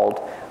installed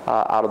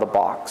out of the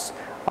box.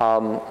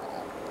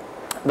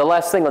 The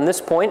last thing on this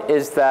point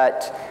is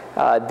that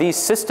these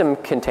system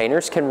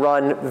containers can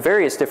run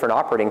various different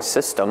operating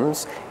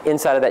systems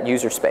inside of that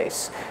user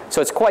space.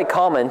 So it's quite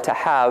common to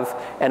have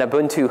an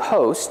Ubuntu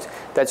host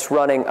that's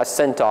running a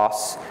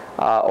CentOS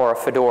or a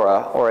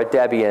Fedora or a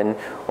Debian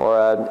or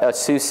a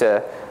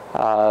SUSE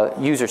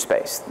user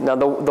space. Now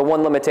the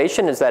one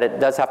limitation is that it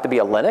does have to be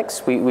a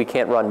Linux. We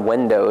can't run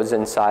Windows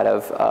inside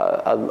of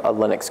a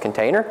Linux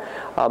container,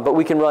 but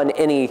we can run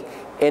any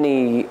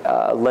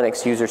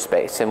Linux user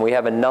space, and we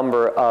have a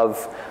number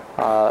of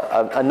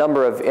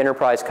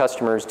enterprise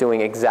customers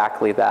doing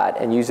exactly that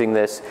and using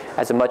this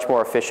as a much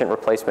more efficient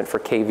replacement for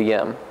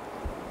KVM.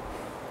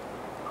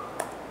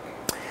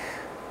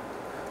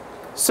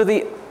 So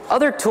the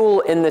other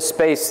tool in this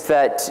space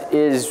that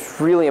is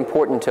really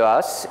important to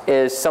us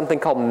is something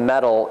called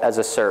Metal as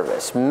a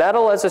Service.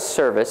 Metal as a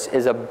Service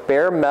is a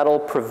bare metal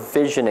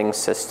provisioning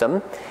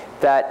system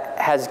that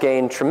has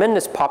gained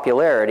tremendous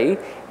popularity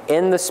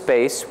in the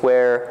space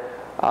where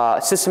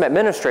system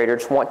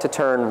administrators want to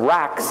turn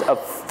racks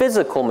of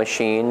physical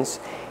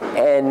machines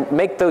and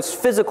make those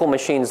physical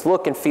machines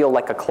look and feel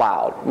like a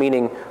cloud,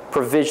 meaning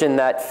provision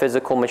that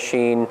physical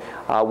machine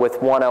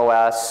with one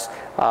OS,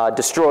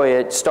 destroy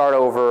it, start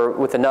over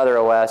with another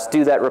OS,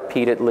 do that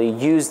repeatedly,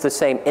 use the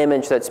same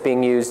image that's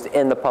being used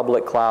in the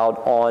public cloud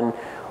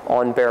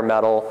on bare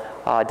metal,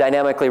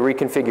 dynamically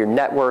reconfigure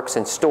networks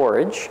and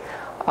storage.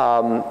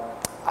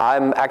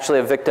 I'm actually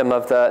a victim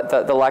of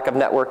the lack of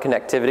network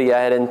connectivity. I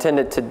had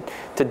intended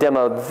to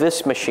demo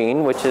this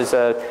machine, which is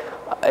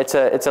it's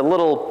a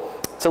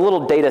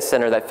little data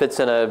center that fits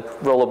in a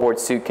rollerboard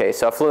suitcase.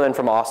 So I flew in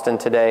from Austin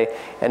today,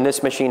 and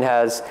this machine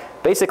has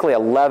basically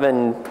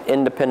 11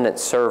 independent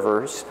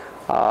servers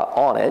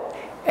on it,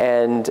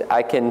 and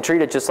I can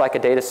treat it just like a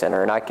data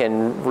center, and I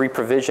can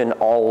reprovision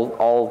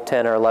all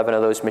 10 or 11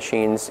 of those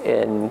machines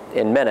in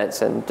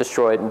minutes and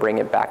destroy it and bring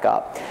it back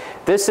up.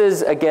 This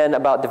is, again,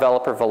 about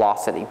developer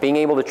velocity, being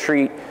able to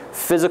treat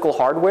physical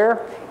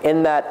hardware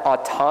in that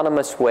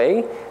autonomous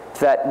way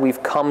that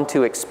we've come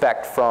to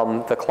expect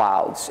from the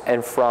clouds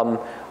and from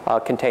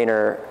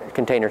container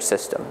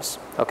systems,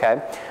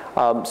 okay?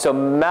 So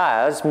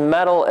MAS,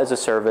 Metal as a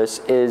Service,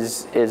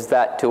 is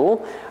that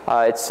tool.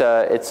 It's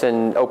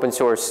an open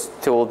source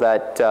tool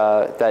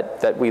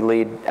that we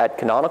lead at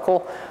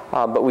Canonical,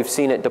 but we've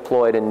seen it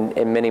deployed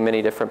in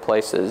many different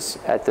places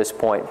at this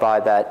point by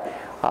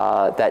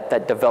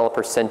that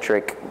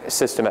developer-centric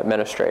system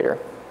administrator.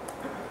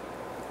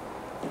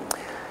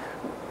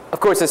 Of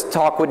course, this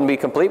talk wouldn't be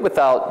complete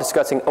without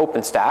discussing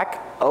OpenStack.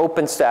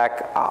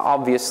 OpenStack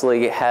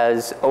obviously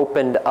has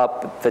opened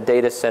up the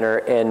data center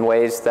in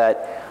ways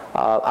that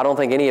I don't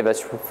think any of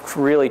us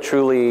really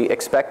truly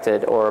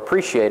expected or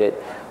appreciated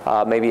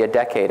maybe a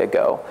decade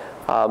ago.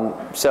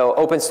 So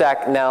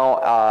OpenStack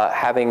now,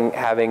 having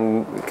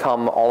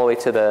come all the way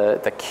to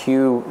the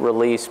Q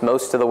release,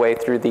 most of the way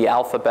through the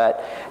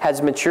alphabet,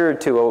 has matured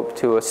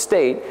to a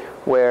state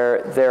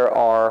where there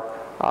are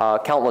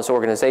countless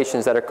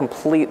organizations that are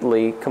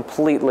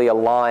completely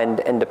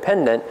aligned and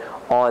dependent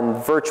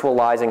on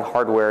virtualizing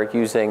hardware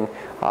using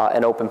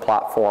an open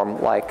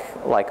platform like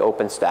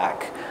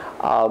OpenStack.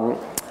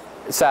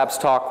 Sab's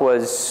talk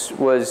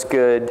was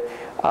good,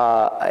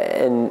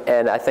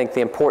 and I think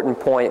the important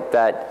point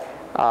that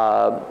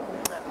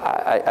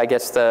I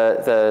guess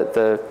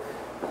the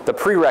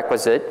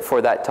prerequisite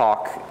for that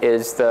talk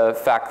is the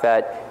fact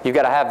that you've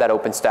got to have that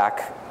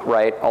OpenStack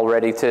right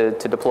already to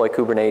deploy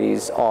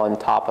Kubernetes on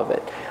top of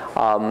it.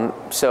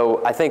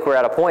 So I think we're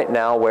at a point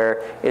now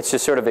where it's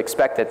just sort of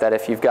expected that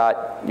if you've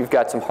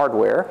got some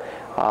hardware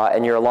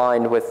and you're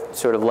aligned with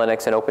sort of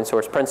Linux and open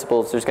source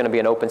principles, there's going to be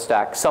an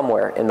OpenStack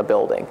somewhere in the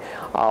building.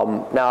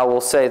 Now I will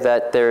say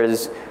that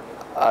there's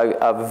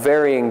a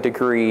varying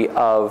degree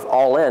of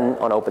all-in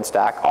on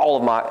OpenStack. All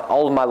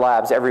of my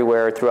labs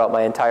everywhere throughout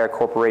my entire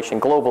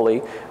corporation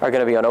globally are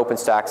going to be on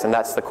OpenStacks, and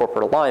that's the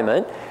corporate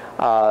alignment.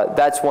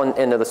 That's one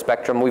end of the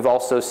spectrum. We've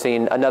also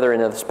seen another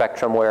end of the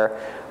spectrum where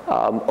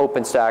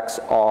OpenStacks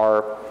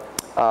are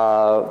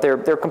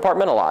they're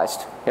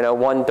compartmentalized. You know,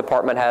 one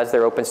department has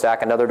their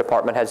OpenStack, another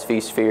department has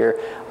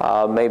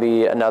vSphere,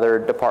 maybe another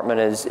department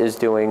is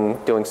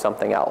doing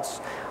something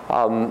else.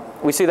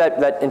 We see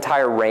that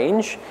entire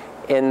range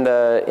in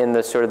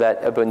the sort of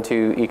that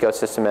Ubuntu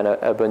ecosystem and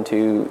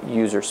Ubuntu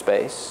user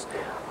space.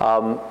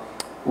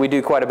 We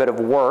do quite a bit of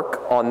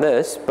work on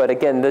this, but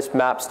again, this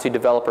maps to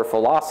developer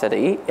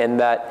velocity in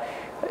that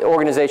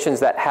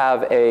organizations that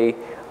have an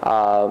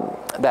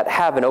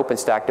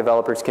OpenStack,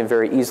 developers can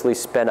very easily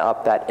spin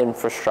up that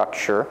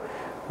infrastructure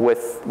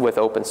with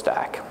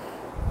OpenStack.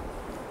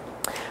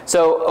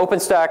 So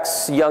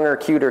OpenStack's younger,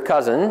 cuter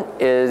cousin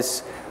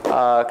is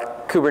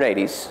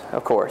Kubernetes,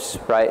 of course,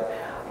 right?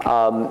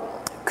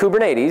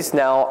 Kubernetes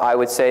now, I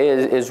would say,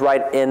 is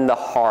right in the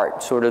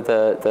heart, sort of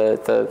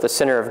the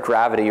center of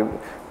gravity,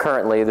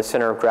 currently the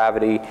center of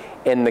gravity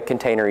in the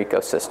container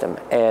ecosystem.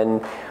 And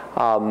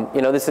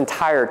you know, this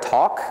entire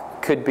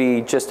talk could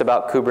be just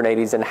about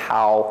Kubernetes and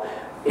how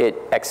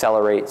it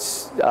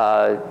accelerates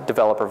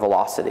developer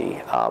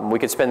velocity. We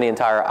could spend the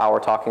entire hour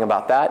talking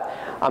about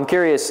that. I'm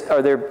curious,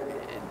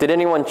 did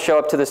anyone show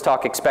up to this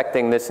talk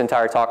expecting this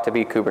entire talk to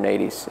be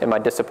Kubernetes? Am I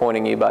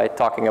disappointing you by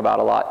talking about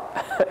a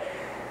lot?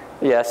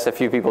 Yes, a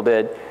few people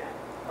did.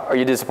 Are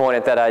you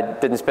disappointed that I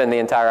didn't spend the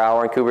entire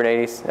hour on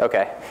Kubernetes?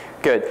 Okay,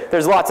 good.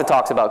 There's lots of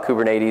talks about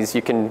Kubernetes.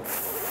 You can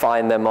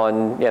find them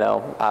on,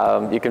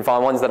 you can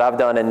find ones that I've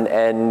done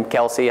and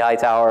Kelsey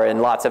Hightower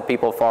and lots of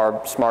people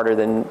far smarter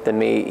than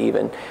me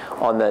even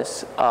on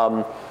this.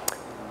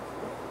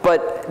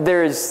 But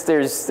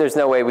there's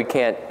no way we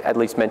can't at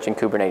least mention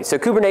Kubernetes. So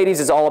Kubernetes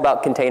is all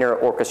about container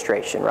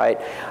orchestration, right?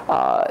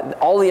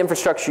 All the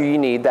infrastructure you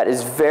need that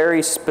is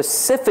very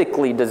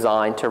specifically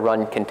designed to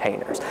run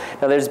containers.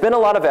 Now there's been a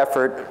lot of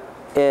effort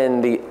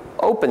in the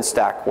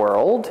OpenStack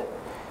world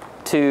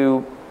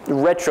to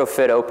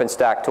retrofit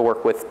OpenStack to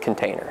work with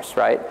containers,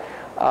 right?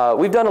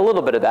 We've done a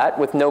little bit of that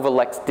with Nova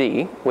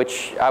LXD,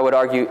 which I would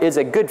argue is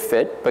a good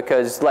fit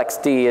because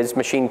LXD is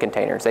machine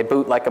containers. They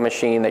boot like a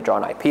machine, they draw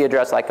an IP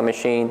address like a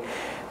machine,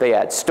 they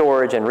add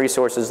storage and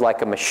resources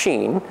like a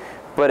machine,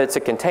 but it's a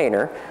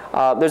container.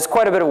 There's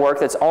quite a bit of work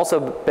that's also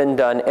been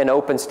done in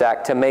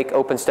OpenStack to make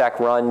OpenStack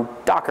run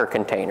Docker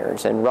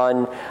containers and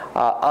run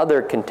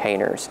other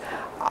containers.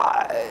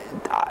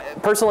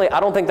 Personally, I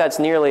don't think that's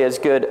nearly as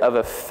good of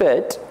a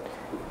fit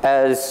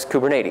as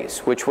Kubernetes,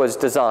 which was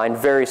designed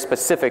very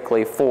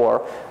specifically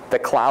for the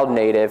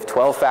cloud-native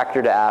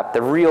 12-factor app,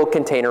 the real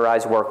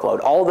containerized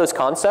workload. All of those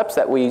concepts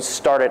that we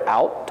started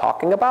out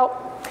talking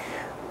about,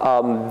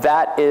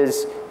 that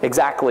is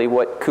exactly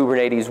what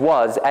Kubernetes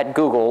was at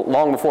Google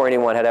long before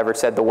anyone had ever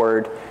said the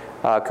word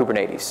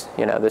Kubernetes.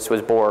 This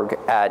was Borg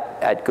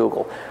at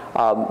Google.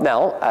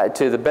 Now,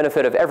 to the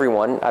benefit of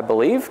everyone, I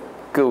believe,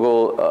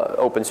 Google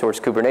open source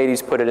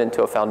Kubernetes, put it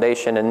into a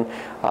foundation, and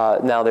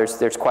now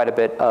there's quite a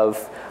bit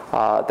of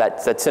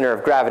that center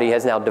of gravity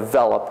has now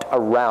developed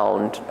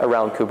around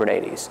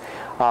Kubernetes.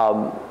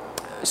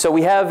 So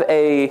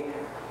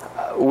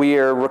we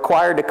are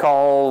required to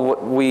call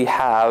what we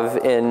have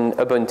in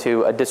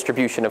Ubuntu a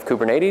distribution of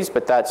Kubernetes,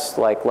 but that's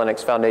like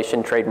Linux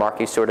Foundation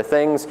trademarky sort of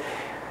things.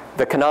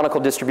 The canonical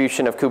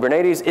distribution of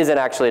Kubernetes isn't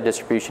actually a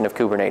distribution of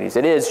Kubernetes.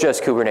 It is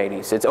just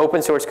Kubernetes. It's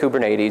open source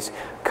Kubernetes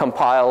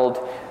compiled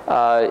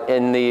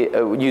using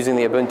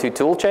the Ubuntu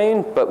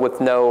toolchain, but with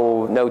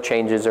no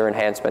changes or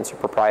enhancements or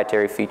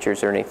proprietary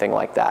features or anything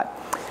like that.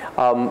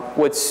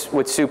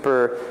 What's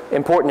super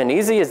important and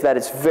easy is that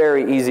it's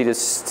very easy to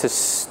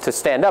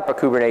stand up a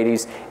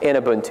Kubernetes in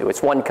Ubuntu.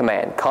 It's one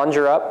command: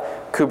 conjure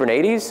up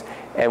Kubernetes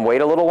and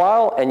wait a little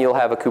while, and you'll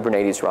have a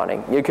Kubernetes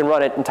running. You can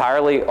run it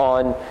entirely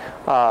on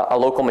a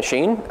local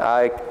machine.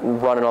 I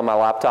run it on my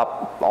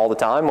laptop all the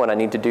time when I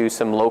need to do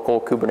some local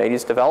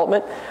Kubernetes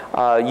development.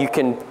 You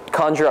can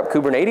conjure up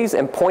Kubernetes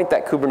and point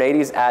that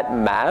Kubernetes at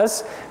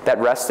MAS, that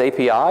REST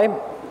API,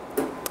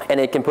 and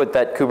it can put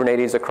that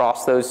Kubernetes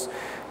across those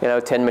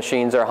 10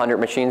 machines or 100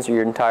 machines or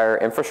your entire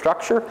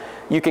infrastructure.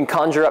 You can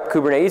conjure up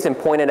Kubernetes and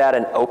point it at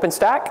an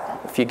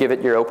OpenStack. If you give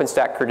it your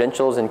OpenStack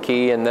credentials and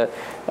key and the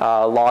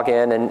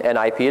login and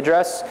IP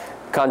address,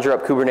 conjure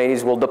up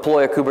Kubernetes will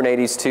deploy a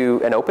Kubernetes to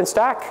an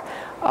OpenStack.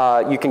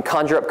 You can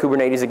conjure up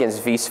Kubernetes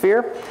against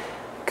vSphere.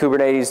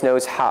 Kubernetes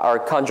knows how, or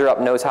conjure up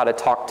knows how to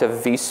talk to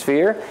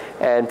vSphere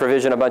and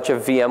provision a bunch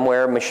of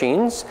VMware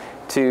machines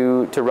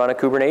to run a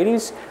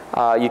Kubernetes.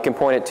 You can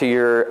point it to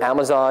your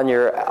Amazon,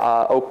 your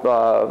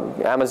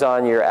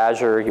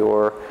Azure,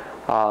 your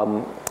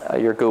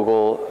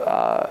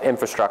Google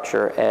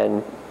infrastructure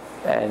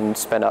and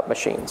spin up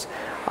machines.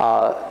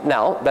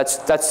 Now,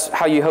 that's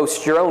how you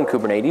host your own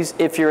Kubernetes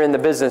if you're in the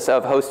business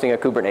of hosting a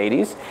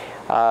Kubernetes.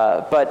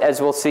 But as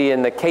we'll see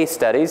in the case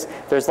studies,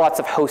 there's lots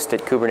of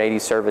hosted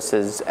Kubernetes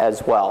services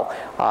as well.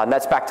 And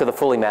that's back to the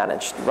fully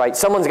managed, right?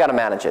 Someone's got to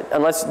manage it.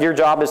 Unless your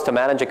job is to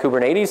manage a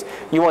Kubernetes,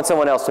 you want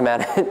someone else to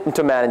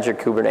manage your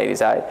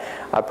Kubernetes.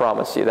 I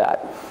promise you that.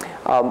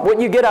 What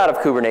you get out of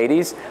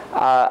Kubernetes,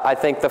 I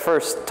think the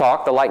first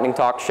talk, the lightning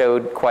talk,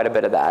 showed quite a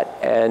bit of that.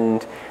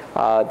 And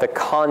the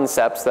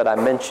concepts that I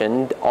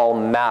mentioned all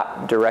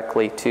map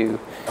directly to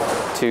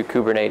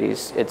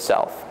Kubernetes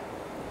itself.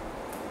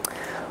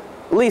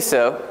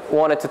 Lisa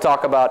wanted to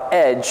talk about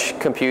edge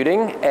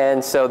computing,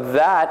 and so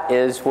that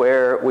is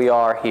where we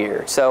are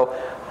here. So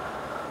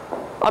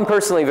I'm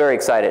personally very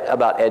excited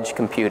about edge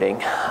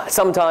computing,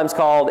 sometimes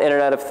called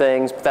Internet of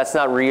Things, but that's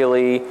not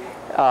really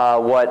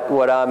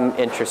what I'm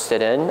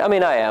interested in. I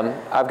mean, I am.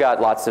 I've got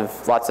lots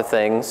of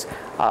things,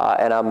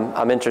 and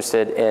I'm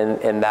interested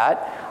in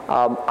that.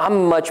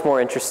 I'm much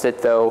more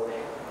interested, though,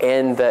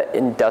 in the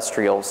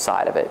industrial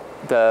side of it,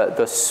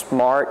 the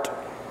smart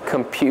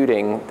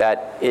computing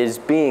that is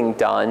being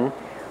done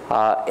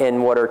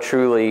in what are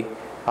truly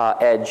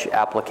edge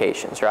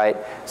applications, right?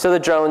 So the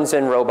drones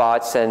and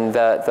robots and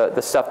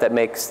the stuff that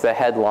makes the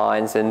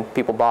headlines and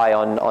people buy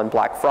on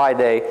Black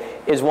Friday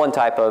is one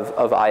type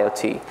of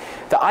IoT.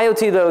 The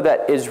IoT, though,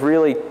 that is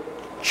really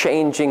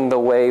changing the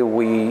way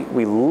we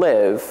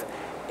live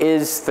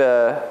is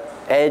the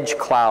edge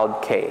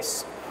cloud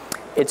case.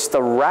 It's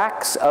the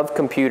racks of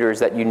computers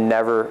that you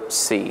never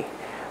see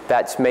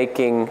that's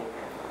making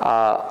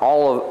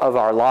all of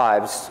our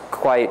lives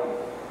quite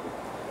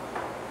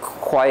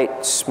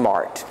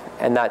smart.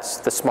 And that's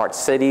the smart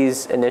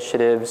cities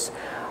initiatives.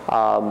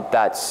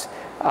 That's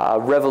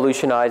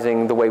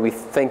revolutionizing the way we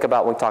think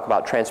about when we talk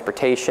about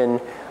transportation,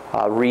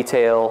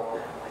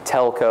 retail,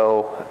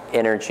 telco,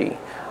 energy.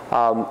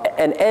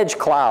 An edge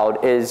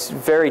cloud is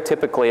very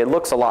typically, it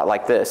looks a lot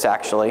like this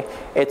actually.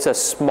 It's a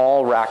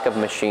small rack of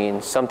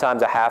machines,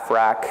 sometimes a half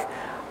rack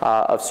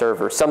of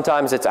servers.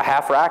 Sometimes it's a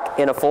half rack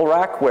in a full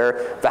rack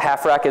where the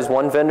half rack is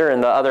one vendor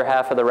and the other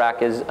half of the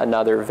rack is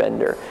another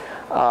vendor.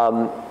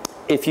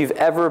 If you've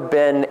ever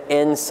been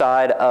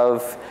inside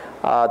of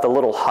the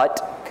little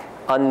hut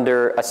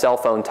under a cell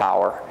phone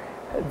tower,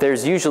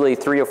 there's usually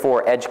 3 or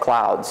 4 edge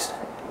clouds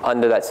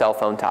under that cell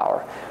phone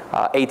tower.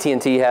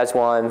 AT&T has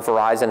one,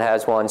 Verizon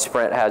has one,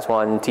 Sprint has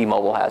one,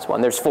 T-Mobile has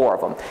one. There's 4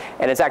 of them.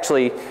 And it's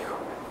actually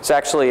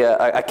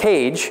a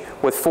cage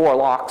with 4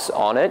 locks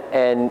on it,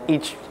 and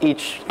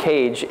each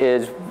cage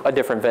is a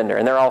different vendor,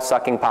 and they're all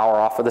sucking power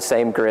off of the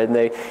same grid.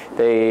 And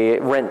they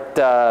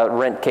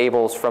rent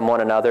cables from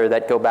one another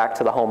that go back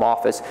to the home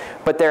office.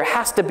 But there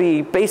has to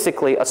be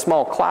basically a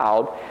small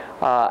cloud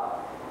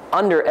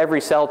under every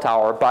cell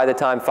tower by the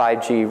time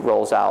 5G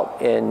rolls out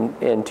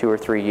in 2 or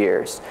 3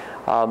 years.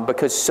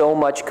 Because so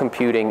much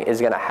computing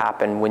is going to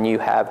happen when you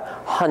have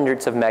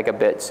hundreds of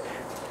megabits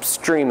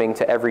streaming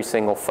to every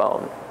single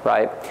phone,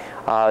 right?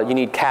 You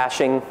need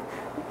caching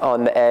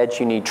on the edge,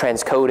 you need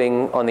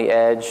transcoding on the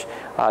edge,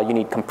 you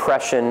need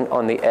compression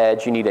on the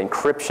edge, you need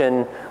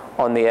encryption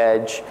on the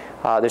edge.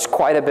 There's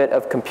quite a bit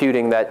of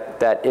computing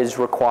that is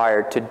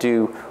required to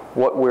do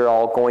what we're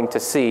all going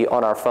to see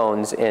on our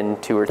phones in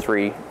 2 or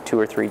 3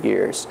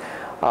 years.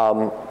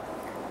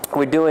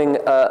 We're doing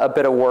a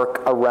bit of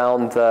work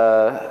around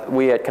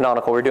we at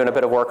Canonical, we're doing a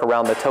bit of work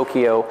around the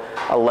Tokyo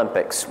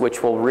Olympics,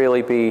 which will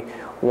really be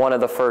one of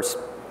the first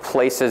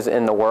places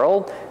in the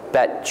world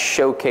that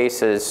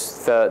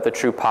showcases the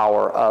true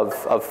power of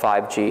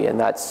 5G, and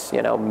that's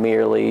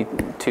merely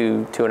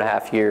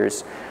 2.5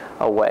 years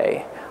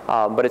away.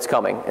 But it's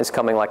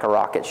coming like a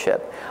rocket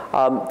ship.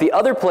 The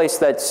other place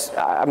that's,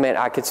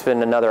 I could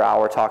spend another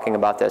hour talking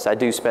about this. I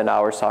do spend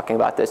hours talking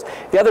about this.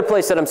 The other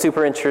place that I'm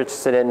super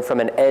interested in from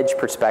an edge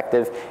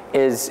perspective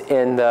is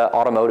in the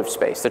automotive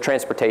space, the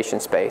transportation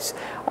space.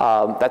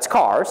 That's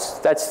cars.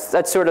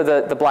 That's sort of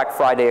the Black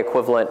Friday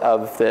equivalent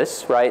of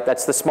this, right?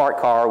 That's the smart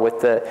car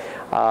with the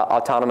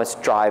autonomous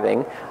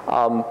driving.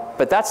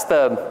 But that's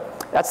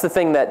the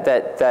thing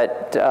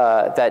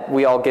that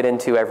we all get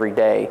into every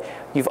day.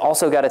 You've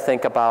also got to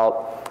think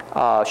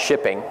about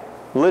shipping,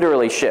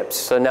 literally ships.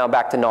 So now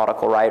back to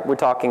nautical, right? We're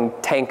talking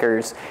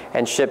tankers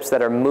and ships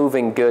that are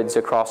moving goods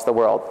across the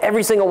world.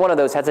 Every single one of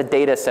those has a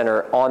data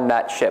center on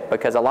that ship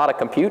because a lot of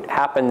compute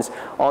happens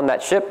on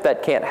that ship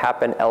that can't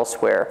happen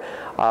elsewhere,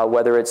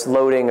 whether it's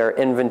loading or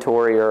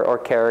inventory or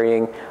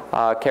carrying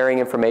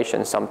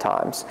information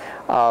sometimes.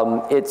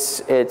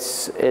 It's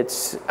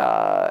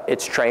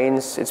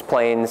trains, it's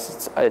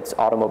planes, it's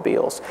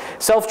automobiles.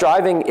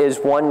 Self-driving is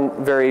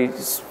one very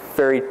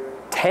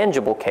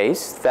tangible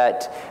case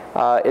that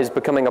is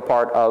becoming a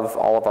part of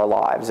all of our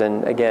lives.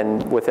 And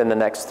again, within the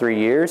next 3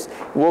 years,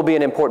 will be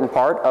an important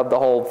part of the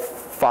whole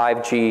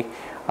 5G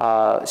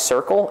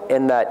circle,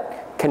 in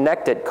that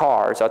connected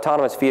cars,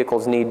 autonomous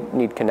vehicles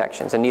need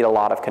connections and need a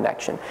lot of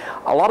connection.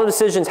 A lot of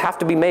decisions have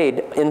to be made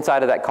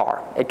inside of that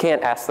car. It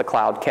can't ask the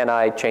cloud, can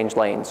I change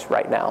lanes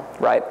right now,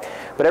 right?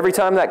 But every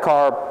time that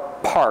car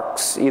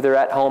parks, either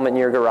at home in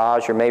your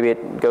garage, or maybe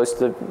it goes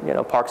to,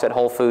 parks at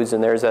Whole Foods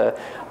and there's a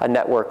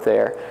network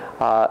there,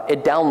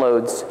 it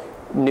downloads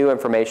new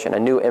information, a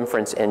new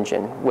inference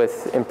engine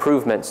with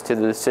improvements to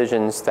the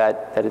decisions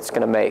that it's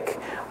going to make.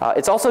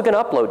 It's also going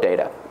to upload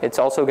data. It's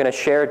also going to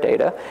share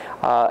data,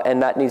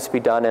 and that needs to be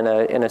done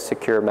in a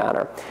secure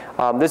manner.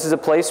 This is a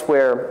place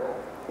where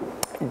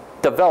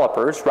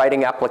developers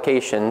writing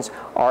applications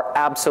are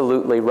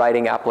absolutely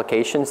writing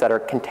applications that are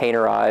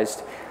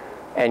containerized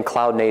and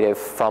cloud native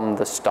from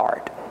the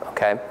start,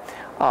 okay?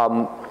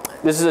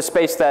 This is a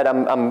space that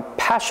I'm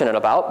passionate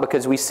about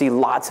because we see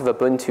lots of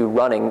Ubuntu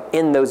running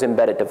in those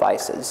embedded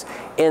devices,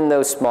 in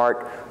those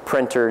smart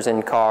printers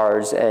and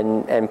cars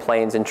and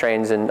planes and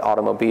trains and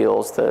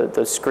automobiles,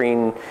 the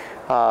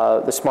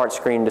smart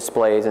screen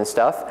displays and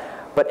stuff.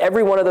 But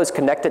every one of those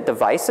connected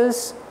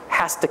devices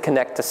has to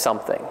connect to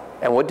something.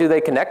 And what do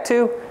they connect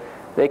to?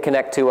 They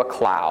connect to a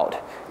cloud.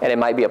 And it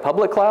might be a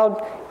public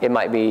cloud, it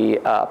might be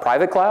a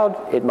private cloud,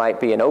 it might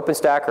be an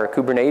OpenStack or a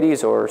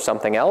Kubernetes or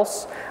something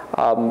else.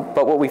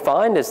 But what we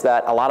find is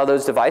that a lot of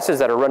those devices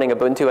that are running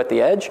Ubuntu at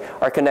the edge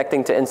are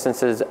connecting to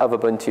instances of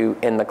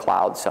Ubuntu in the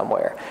cloud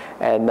somewhere.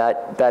 And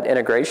that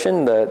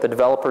integration, the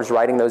developers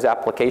writing those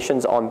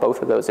applications on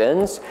both of those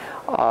ends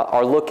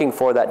are looking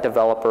for that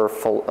developer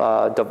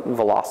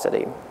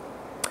velocity.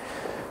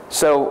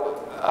 So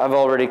I've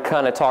already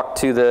kind of talked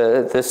to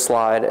this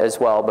slide as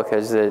well,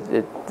 because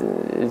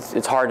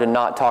it's hard to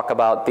not talk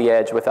about the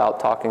edge without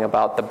talking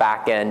about the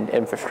back-end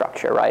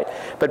infrastructure, right?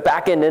 But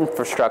back-end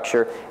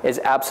infrastructure is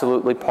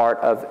absolutely part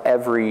of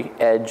every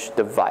edge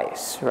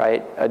device,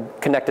 right? A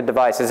connected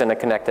device isn't a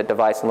connected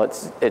device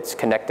unless it's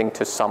connecting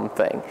to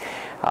something.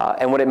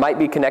 And what it might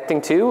be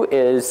connecting to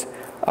is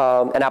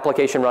an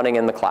application running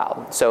in the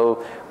cloud.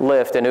 So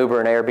Lyft and Uber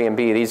and Airbnb,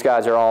 these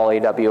guys are all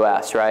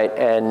AWS, right?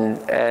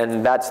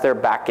 And that's their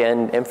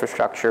back-end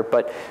infrastructure.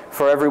 But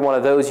for every one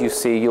of those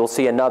you'll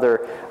see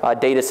another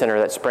data center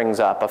that springs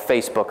up, a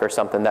Facebook or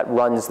something that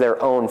runs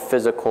their own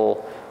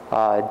physical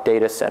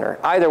data center.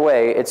 Either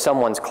way, it's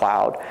someone's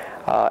cloud.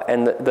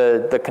 And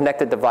the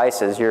connected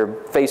devices, your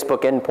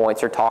Facebook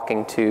endpoints, are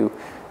talking to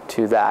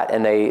that,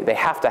 and they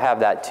have to have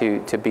that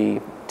to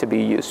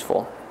be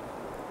useful.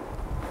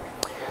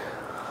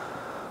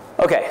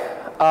 Okay,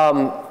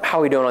 how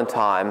are we doing on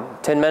time?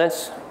 10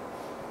 minutes?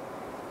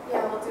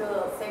 Yeah, we'll do a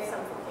little, save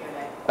some for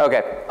Q&A.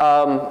 Okay.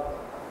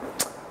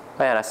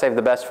 Man, I saved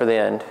the best for the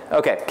end.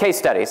 Okay, case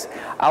studies.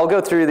 I'll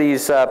go through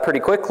these pretty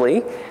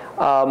quickly.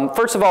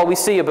 First of all, we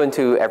see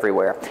Ubuntu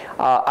everywhere.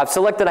 I've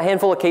selected a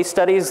handful of case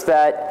studies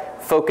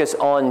that focus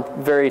on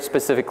very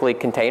specifically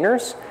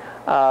containers.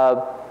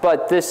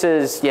 But this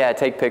is, yeah,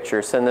 take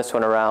pictures, send this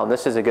one around.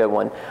 This is a good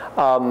one.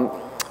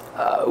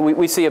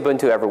 We see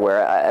Ubuntu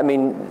everywhere. I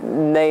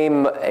mean,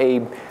 name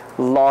a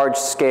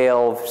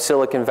large-scale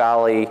Silicon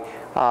Valley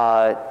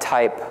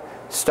type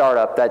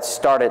startup that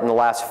started in the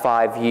last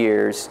 5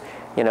 years.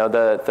 You know,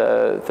 the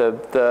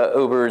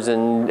Ubers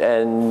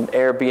and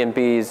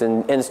Airbnbs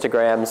and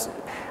Instagrams.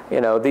 You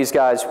know, these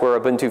guys were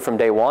Ubuntu from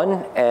day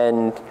one,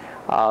 and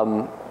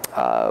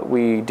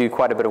we do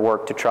quite a bit of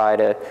work to try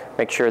to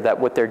make sure that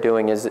what they're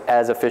doing is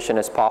as efficient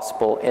as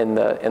possible in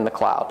the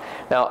cloud.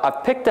 Now,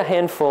 I've picked a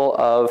handful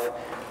of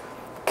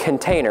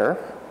container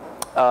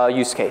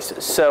use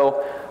cases.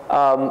 So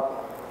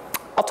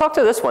I'll talk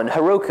to this one,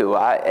 Heroku.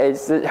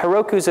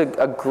 Heroku's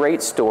a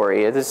great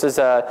story. This is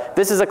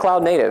a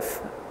cloud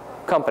native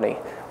company,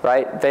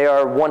 right? They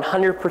are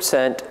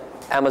 100%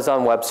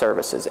 Amazon Web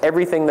Services.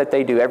 Everything that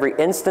they do, every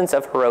instance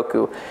of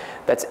Heroku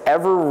that's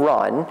ever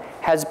run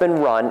has been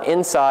run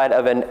inside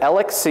of an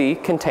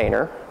LXC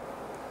container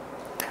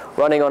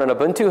running on an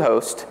Ubuntu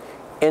host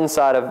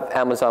inside of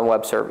Amazon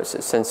Web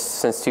Services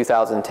since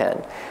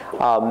 2010.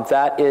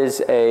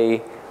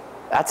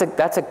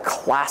 That's a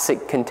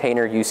classic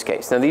container use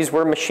case. Now, these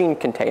were machine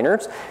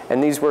containers,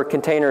 and these were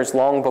containers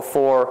long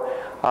before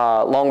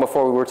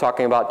we were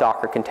talking about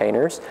Docker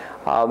containers.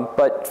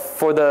 But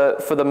for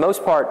the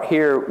most part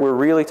here, we're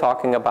really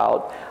talking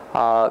about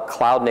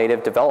cloud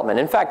native development.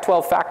 In fact,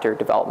 12-factor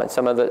development.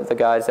 Some of the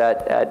guys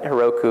at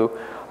Heroku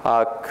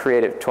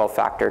created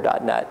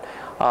 12factor.net.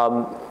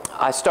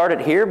 I started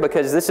here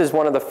because this is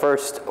one of the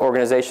first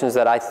organizations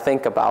that I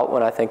think about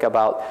when I think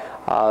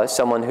about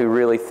someone who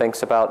really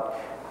thinks about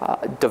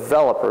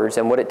developers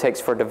and what it takes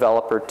for a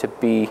developer to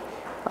be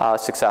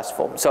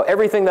successful. So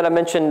everything that I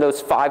mentioned,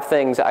 those 5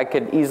 things, I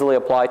could easily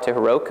apply to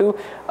Heroku.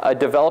 A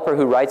developer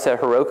who writes a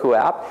Heroku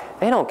app,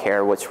 they don't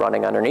care what's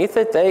running underneath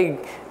it. They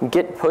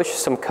push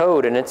some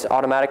code and it's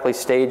automatically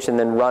staged and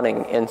then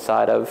running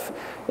inside of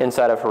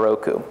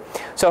Heroku.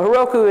 So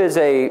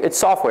Heroku it's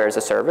software as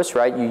a service,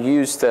 right? You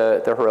use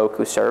the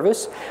Heroku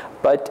service,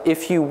 but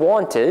if you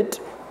wanted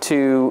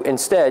to,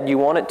 instead, you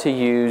want it to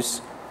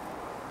use,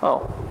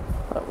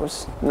 that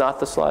was not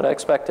the slide I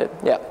expected.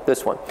 Yeah,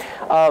 this one.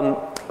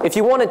 If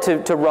you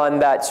wanted to run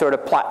that sort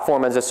of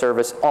platform as a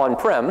service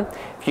on-prem,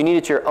 if you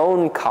needed your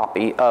own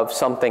copy of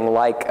something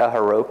like a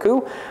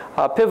Heroku,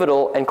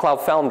 Pivotal and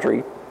Cloud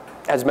Foundry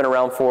has been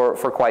around for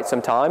quite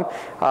some time,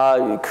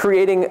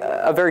 creating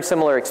a very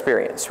similar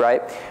experience,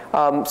 right?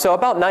 So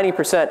about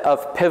 90%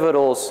 of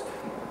Pivotal's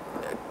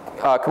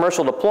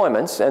commercial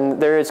deployments, and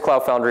there is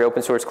Cloud Foundry,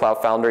 open source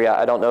Cloud Foundry,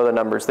 I don't know the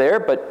numbers there,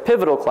 but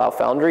Pivotal Cloud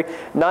Foundry,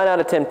 9 out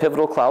of 10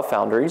 Pivotal Cloud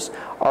Foundries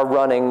are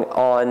running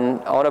on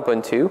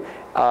Ubuntu,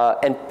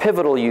 and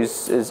Pivotal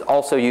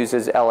also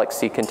uses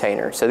LXC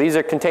containers. So these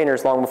are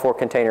containers long before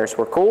containers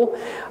were cool,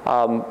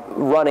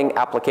 running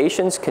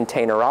applications,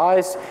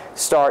 containerized,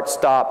 start,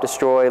 stop,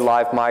 destroy,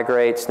 live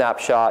migrate,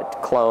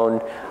 snapshot,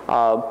 clone,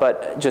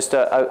 but just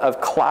a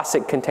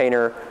classic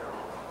container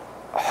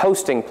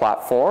hosting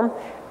platform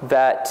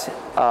that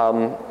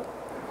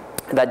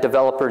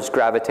developers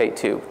gravitate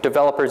to.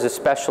 Developers,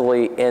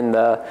 especially in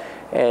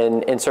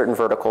certain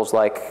verticals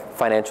like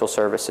financial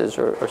services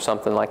or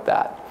something like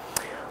that.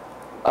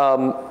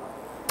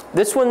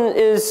 This one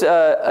is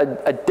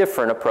a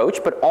different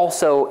approach, but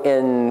also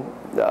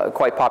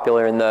quite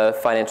popular in the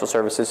financial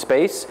services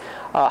space.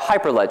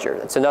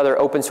 Hyperledger. It's another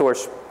open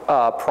source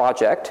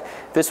project.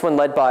 This one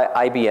led by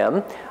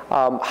IBM.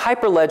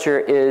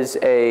 Hyperledger is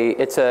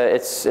it's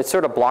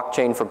sort of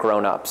blockchain for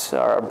grown-ups,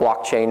 or a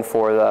blockchain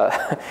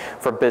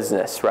for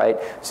business, right?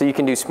 So you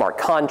can do smart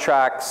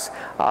contracts.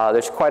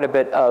 There's quite a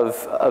bit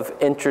of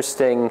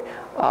interesting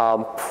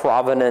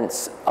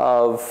provenance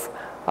of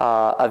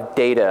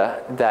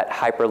data that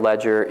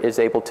Hyperledger is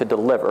able to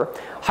deliver.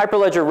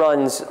 Hyperledger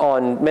runs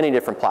on many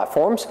different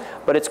platforms,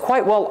 but it's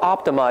quite well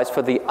optimized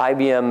for the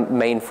IBM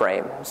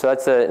mainframe. So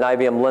that's an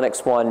IBM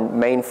Linux One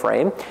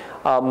mainframe.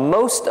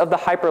 Most of the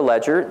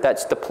Hyperledger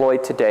that's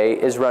deployed today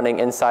is running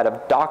inside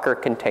of Docker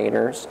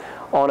containers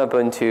on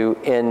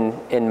Ubuntu in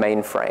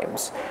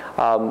mainframes.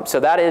 So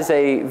that is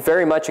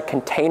very much a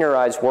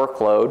containerized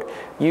workload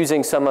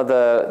using some of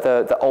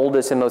the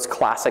oldest and most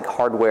classic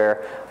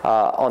hardware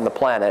on the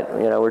planet.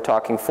 You know, we're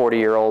talking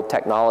 40-year-old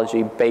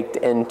technology baked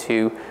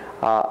into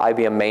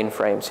IBM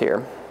mainframes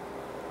here.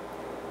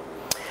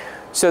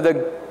 So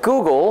the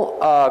Google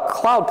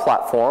Cloud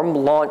Platform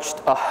launched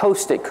a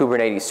hosted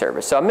Kubernetes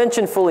service. So I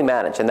mentioned fully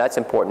managed, and that's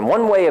important.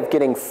 One way of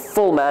getting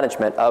full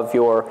management of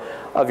your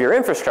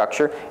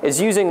infrastructure is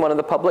using one of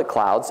the public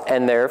clouds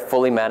and their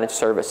fully managed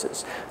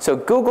services. So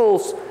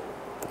Google's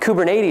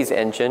Kubernetes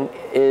engine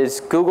is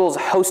Google's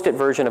hosted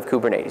version of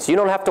Kubernetes. You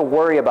don't have to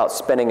worry about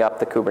spinning up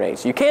the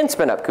Kubernetes. You can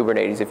spin up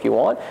Kubernetes if you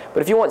want, but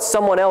if you want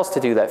someone else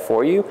to do that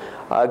for you,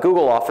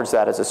 Google offers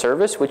that as a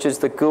service, which is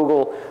the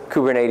Google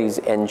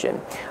Kubernetes engine.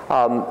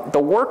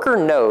 The worker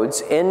nodes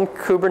in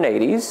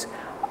Kubernetes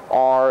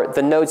are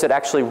the nodes that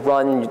actually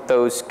run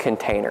those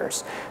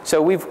containers.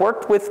 So we've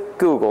worked with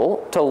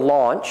Google to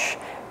launch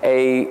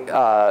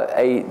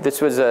this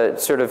was a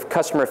sort of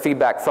customer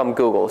feedback from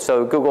Google.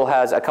 So Google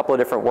has a couple of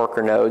different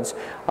worker nodes,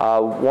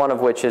 one of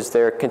which is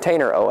their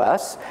container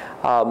OS.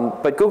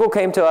 But Google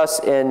came to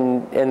us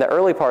in the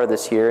early part of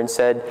this year and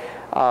said,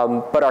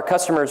 but our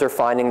customers are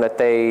finding that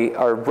they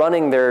are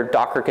running their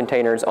Docker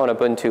containers on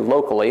Ubuntu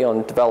locally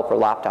on developer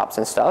laptops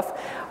and stuff,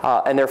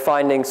 and they're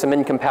finding some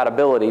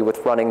incompatibility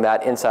with running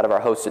that inside of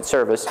our hosted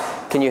service.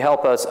 Can you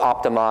help us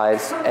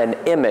optimize an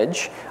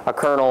image, a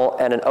kernel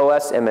and an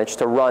OS image,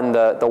 to run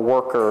the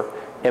worker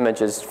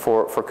images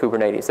for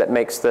Kubernetes that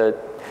makes the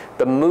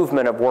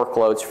movement of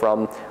workloads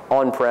from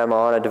on-prem or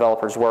on a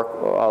developer's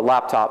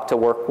laptop to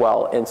work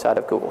well inside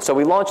of Google. So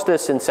we launched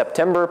this in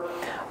September.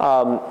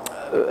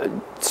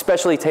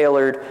 Specially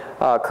tailored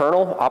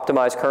kernel,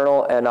 optimized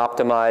kernel, and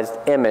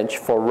optimized image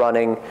for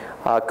running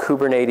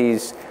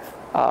Kubernetes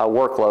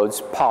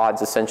workloads,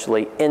 pods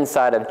essentially,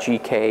 inside of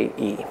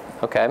GKE,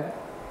 okay?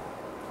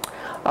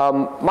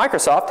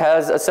 Microsoft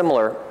has a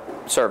similar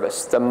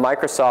service, the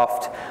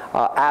Microsoft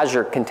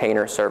Azure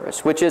Container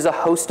Service, which is a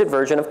hosted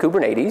version of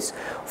Kubernetes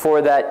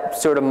for that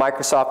sort of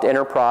Microsoft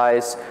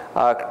enterprise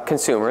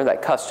consumer,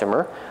 that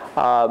customer.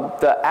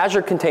 The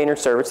Azure Container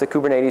Service, the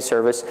Kubernetes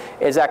service,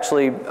 is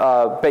actually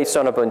based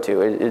on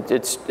Ubuntu.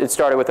 It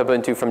started with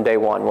Ubuntu from day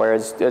one,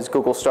 whereas as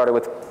Google started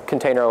with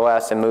Container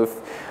OS and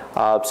moved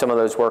some of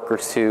those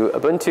workers to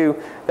Ubuntu,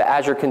 the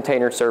Azure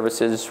Container Service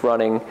is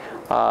running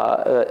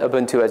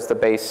Ubuntu as the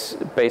base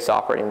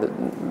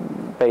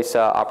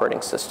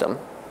operating system.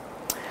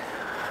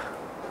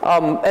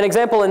 An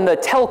example in the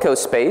telco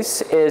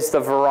space is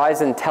the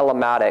Verizon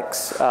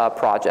Telematics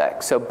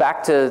project. So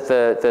back to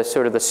the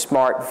sort of the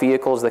smart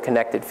vehicles, the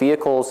connected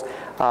vehicles,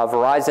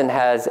 Verizon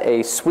has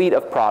a suite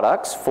of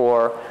products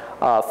for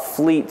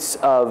fleets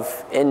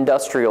of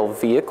industrial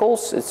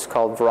vehicles. It's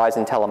called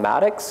Verizon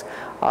Telematics.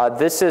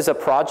 This is a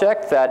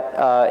project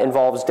that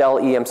involves Dell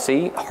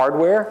EMC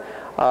hardware,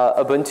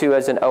 Ubuntu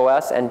as an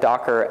OS, and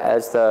Docker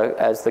as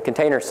the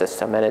container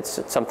system. And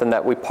it's something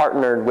that we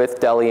partnered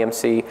with Dell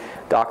EMC,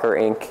 Docker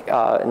Inc.,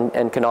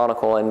 and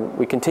Canonical, and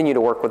we continue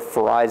to work with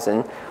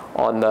Verizon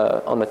on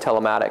the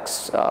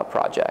telematics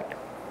project.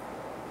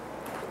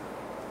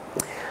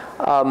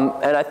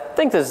 And I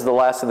think this is the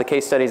last of the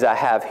case studies I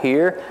have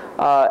here,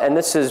 and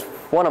this is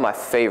one of my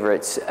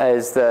favorites,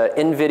 is the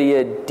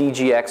NVIDIA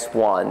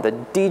DGX-1. The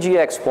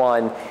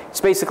DGX-1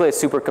 is basically a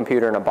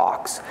supercomputer in a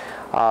box,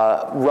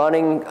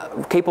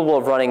 capable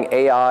of running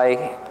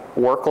AI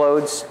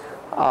workloads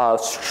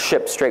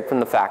shipped straight from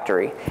the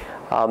factory.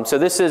 So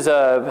this is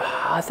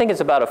I think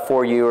it's about a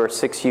 4U or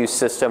 6U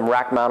system,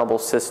 rack-mountable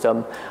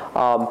system,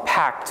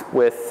 packed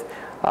with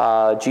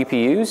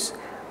GPUs,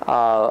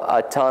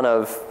 a ton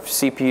of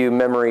CPU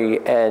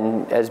memory,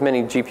 and as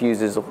many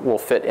GPUs as will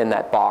fit in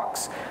that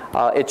box.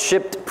 It's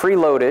shipped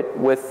preloaded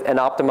with an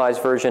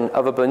optimized version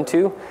of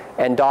Ubuntu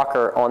and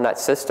Docker on that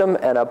system,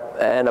 and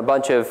a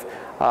bunch of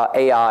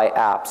AI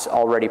apps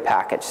already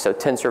packaged. So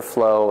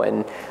TensorFlow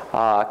and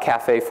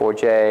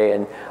Cafe4J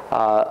and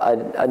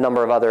a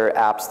number of other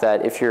apps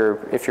that if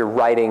you're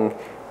writing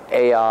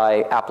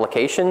AI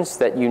applications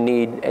that you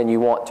need and you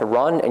want to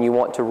run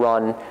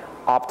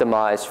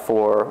optimized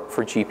for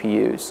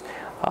GPUs.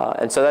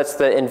 And so that's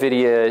the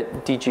NVIDIA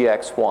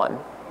DGX-1.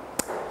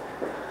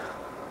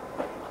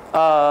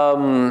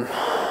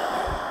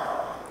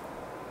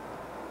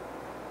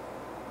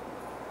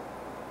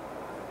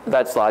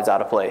 That slide's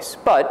out of place,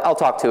 but I'll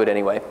talk to it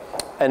anyway.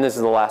 And this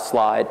is the last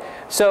slide.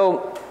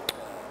 So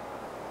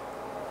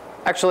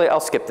actually,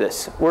 I'll skip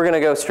this. We're going to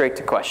go straight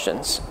to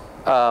questions.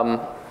 And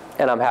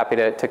I'm happy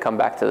to come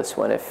back to this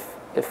one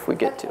if we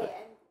get to it.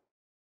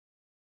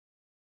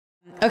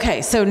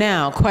 Okay, so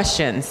now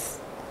questions.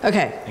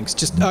 Okay. Thanks.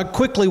 Just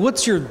quickly,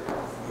 what's your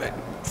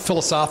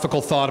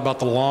philosophical thought about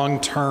the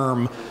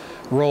long-term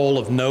role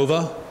of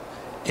Nova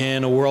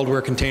in a world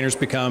where containers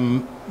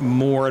become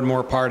more and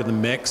more part of the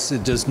mix?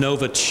 Does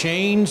Nova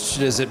change?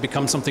 Does it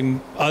become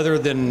something other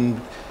than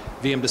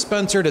VM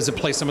dispenser? Does it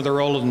play some of the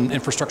role in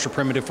infrastructure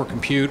primitive for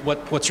compute?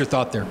 What's your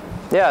thought there?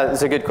 Yeah,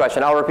 it's a good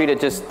question. I'll repeat it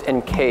just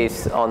in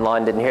case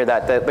online didn't hear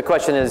that. The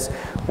question is,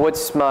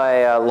 what's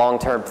my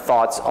long-term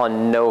thoughts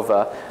on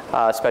Nova,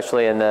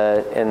 especially in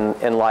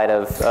light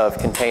of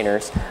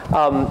containers?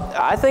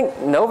 I think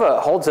Nova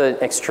holds an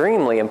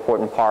extremely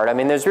important part. I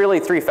mean, there's really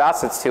three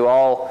facets to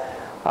all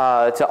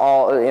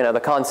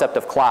the concept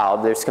of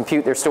cloud. There's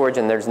compute, there's storage,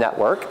 and there's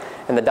network,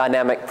 and the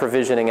dynamic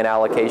provisioning and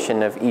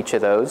allocation of each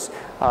of those.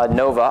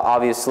 Nova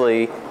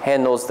obviously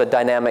handles the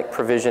dynamic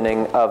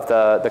provisioning of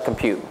the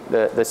compute,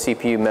 the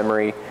CPU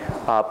memory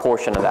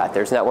portion of that.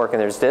 There's network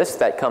and there's disk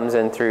that comes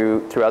in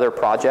through other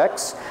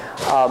projects.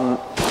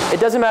 It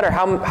doesn't matter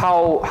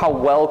how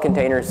well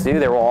containers do,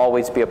 there will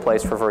always be a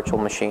place for virtual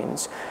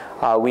machines.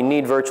 We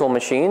need virtual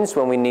machines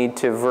when we need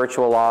to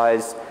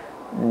virtualize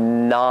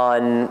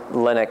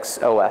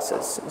non-Linux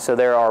OSs. So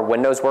there are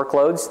Windows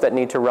workloads that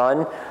need to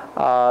run.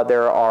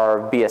 There are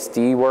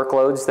BSD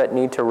workloads that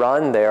need to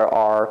run. There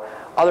are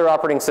other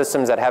operating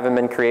systems that haven't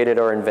been created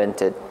or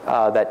invented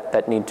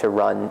that need to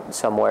run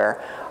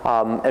somewhere.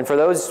 And for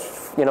those,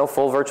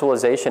 full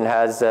virtualization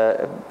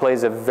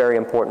plays a very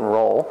important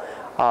role.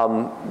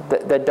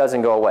 That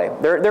doesn't go away.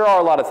 There are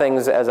a lot of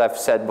things, as I've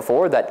said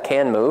before, that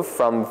can move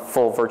from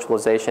full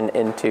virtualization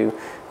into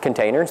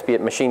containers, be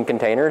it machine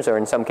containers, or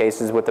in some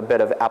cases with a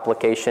bit of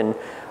application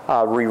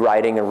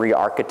rewriting and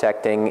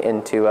re-architecting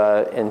into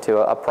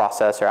a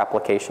process or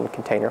application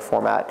container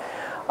format.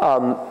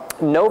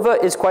 Nova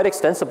is quite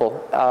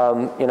extensible.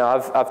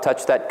 I've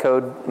touched that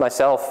code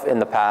myself in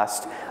the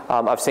past.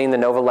 I've seen the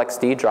Nova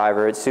LXD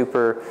driver. It's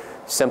super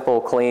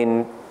simple,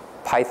 clean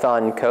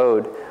Python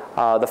code.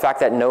 The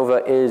fact that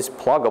Nova is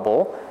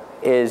pluggable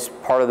is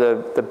part of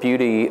the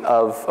beauty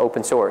of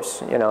open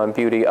source, and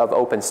beauty of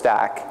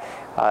OpenStack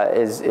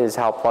is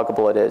how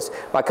pluggable it is.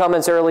 My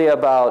comments earlier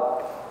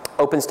about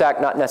OpenStack,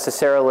 not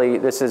necessarily,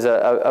 this is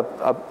a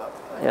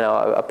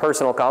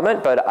personal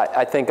comment, but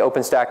I think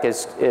OpenStack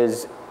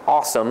is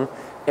awesome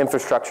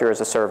infrastructure as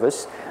a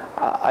service.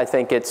 I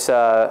think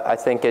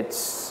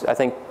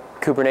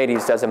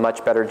Kubernetes does a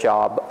much better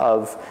job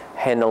of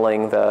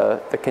handling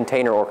the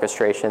container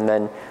orchestration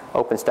than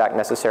OpenStack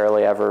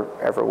necessarily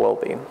ever will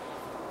be.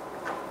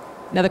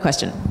 Another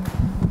question.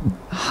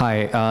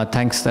 Hi,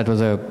 thanks. That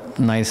was a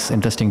nice,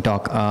 interesting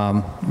talk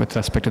with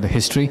respect to the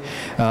history.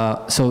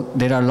 So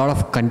there are a lot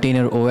of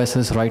container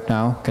OSs right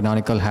now.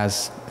 Canonical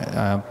has,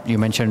 you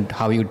mentioned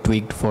how you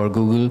tweaked for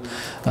Google.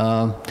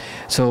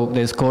 So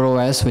there's Core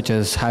OS, which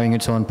is having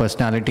its own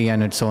personality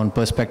and its own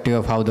perspective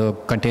of how the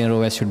container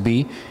OS should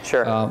be.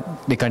 Sure.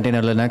 The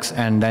container Linux,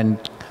 and then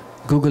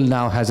Google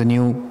now has a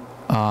new,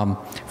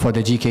 for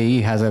the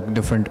GKE, has a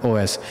different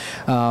OS.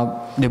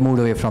 They moved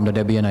away from the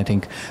Debian, I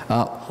think.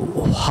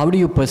 How do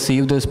you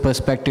perceive those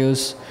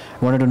perspectives?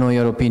 Wanted to know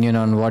your opinion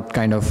on what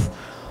kind of,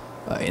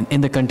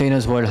 in the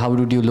containers world, how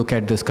would you look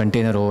at this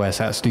container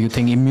OS as? Do you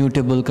think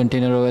immutable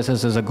container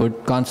OSs is a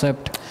good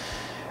concept?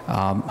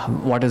 How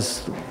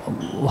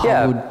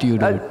would you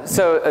do it?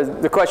 So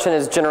the question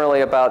is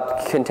generally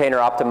about container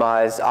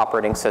optimized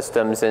operating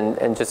systems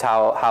and just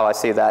how I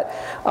see that.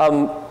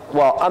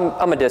 Well,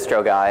 I'm a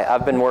distro guy.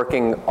 I've been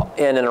working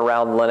in and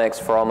around Linux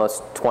for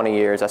almost 20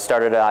 years. I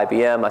started at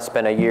IBM. I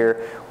spent a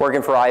year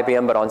working for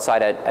IBM, but on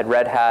site at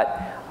Red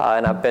Hat.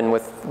 And I've been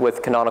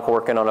with Canonical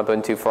working on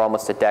Ubuntu for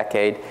almost a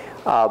decade.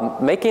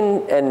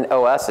 Making an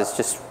OS is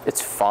just,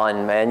 it's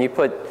fun, man. You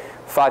put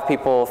five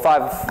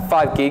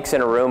geeks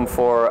in a room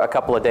for a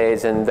couple of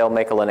days and they'll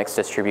make a Linux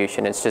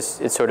distribution.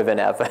 It's sort of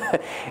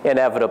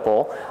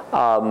inevitable.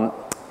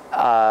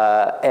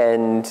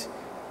 And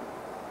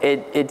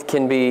it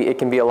can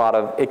be a lot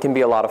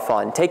of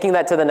fun. Taking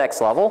that to the next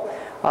level,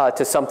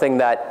 to something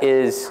that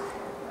is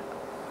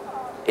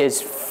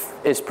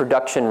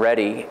production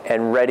ready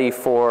and ready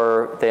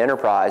for the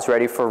enterprise,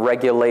 ready for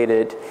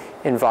regulated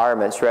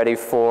environments, ready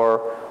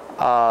for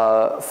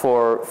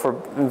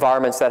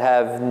environments that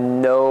have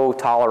no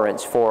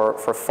tolerance for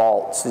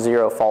faults,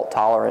 zero fault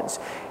tolerance,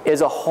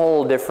 is a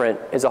whole different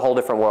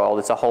world.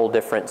 It's a whole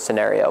different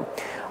scenario.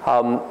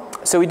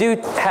 So we do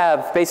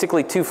have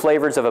basically two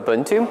flavors of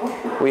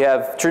Ubuntu. We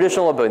have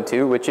traditional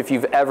Ubuntu, which if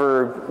you've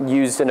ever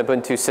used an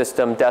Ubuntu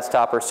system,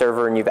 desktop or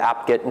server, and you've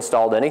apt-get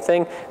installed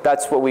anything,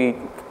 that's what we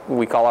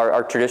call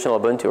our traditional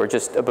Ubuntu, or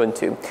just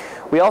Ubuntu.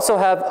 We also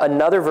have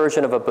another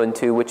version of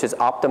Ubuntu which is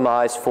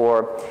optimized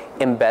for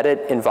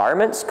embedded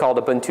environments called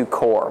Ubuntu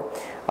Core.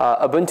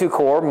 Ubuntu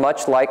Core,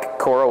 much like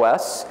Core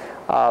OS,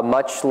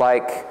 much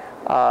like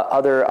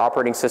other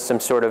operating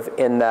systems sort of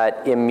in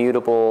that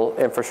immutable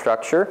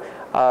infrastructure,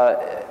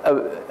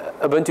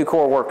 Ubuntu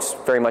Core works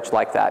very much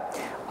like that.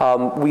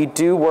 We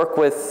do work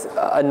with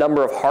a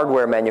number of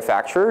hardware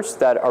manufacturers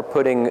that are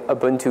putting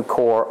Ubuntu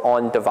Core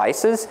on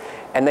devices,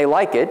 and they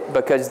like it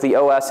because the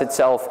OS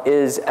itself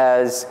is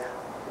as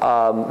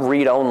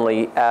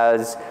read-only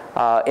as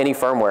any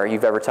firmware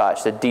you've ever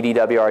touched, a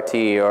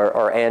DDWRT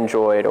or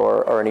Android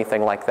or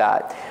anything like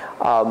that.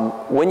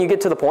 When you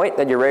get to the point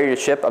that you're ready to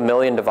ship 1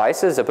 million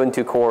devices,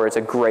 Ubuntu Core is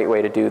a great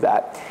way to do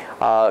that.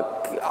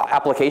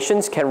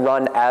 Applications can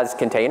run as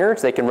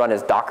containers, they can run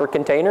as Docker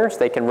containers,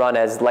 they can run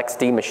as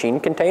LXD machine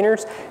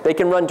containers, they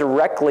can run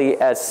directly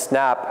as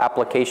Snap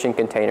application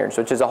containers,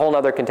 which is a whole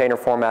other container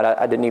format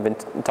I didn't even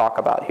talk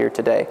about here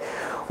today.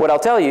 What I'll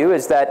tell you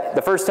is that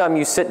the first time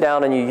you sit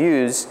down and you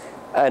use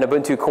an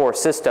Ubuntu Core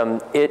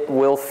system, it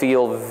will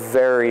feel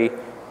very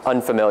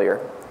unfamiliar.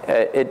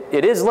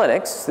 It is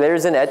Linux.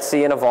 There's an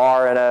etc and a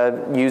var and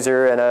a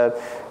user and a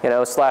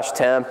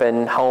 /temp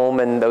and home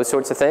and those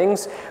sorts of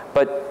things,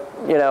 but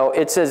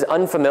it's as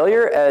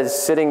unfamiliar as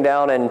sitting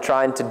down and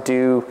trying to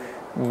do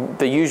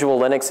the usual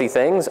Linuxy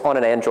things on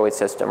an Android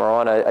system or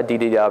on a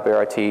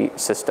DDWRT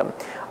system.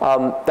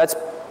 That's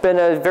been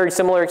a very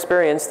similar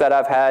experience that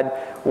I've had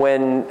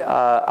when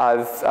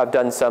I've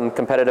done some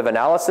competitive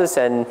analysis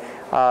and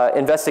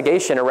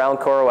investigation around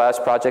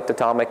CoreOS, Project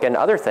Atomic, and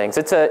other things.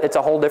 It's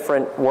a whole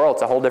different world.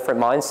 It's a whole different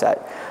mindset.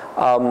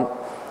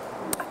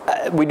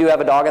 We do have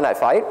a dog in that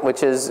fight,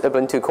 which is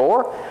Ubuntu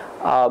Core.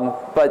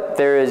 But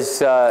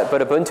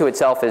Ubuntu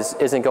itself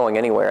isn't going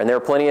anywhere, and there are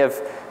plenty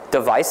of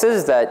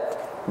devices that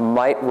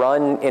might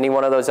run any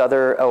one of those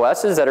other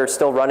OSs that are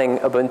still running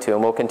Ubuntu,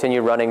 and will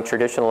continue running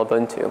traditional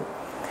Ubuntu.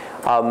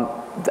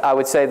 I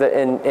would say that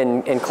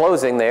in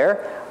closing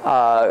there,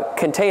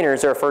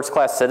 containers are a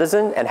first-class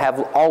citizen and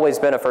have always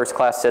been a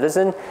first-class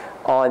citizen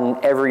on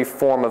every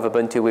form of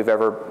Ubuntu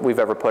we've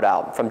ever put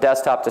out, from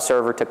desktop to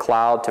server to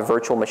cloud to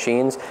virtual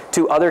machines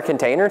to other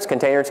containers.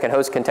 Containers can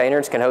host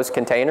containers,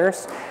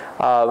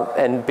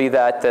 and be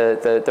that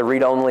the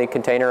read-only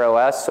container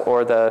OS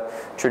or the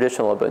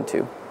traditional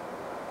Ubuntu.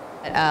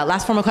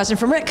 Last formal question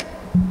from Rick.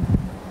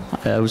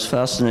 I was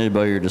fascinated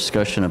by your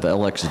discussion of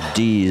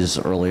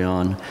LXDs early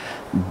on,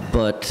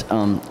 but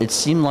it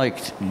seemed like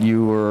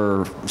you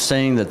were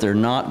saying that they're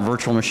not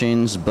virtual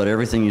machines, but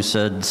everything you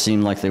said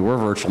seemed like they were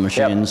virtual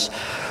machines.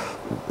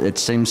 Yep. It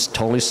seems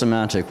totally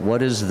semantic.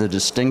 What is the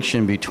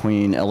distinction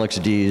between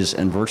LXDs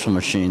and virtual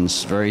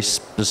machines, very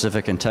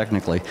specific and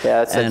technically?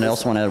 Yeah, and I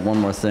also want to add one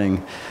more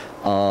thing.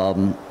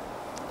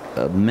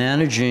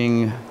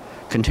 Managing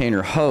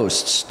container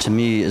hosts, to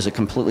me, is a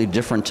completely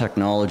different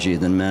technology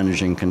than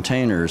managing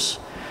containers.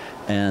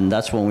 And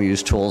that's when we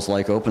use tools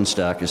like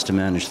OpenStack, is to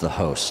manage the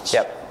hosts.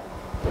 Yep.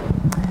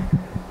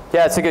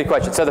 Yeah, it's a good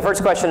question. So the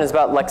first question is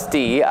about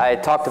LXD. I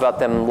talked about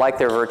them like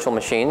they're virtual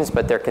machines,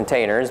 but they're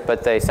containers,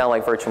 but they sound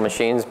like virtual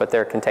machines, but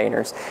they're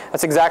containers.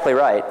 That's exactly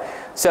right.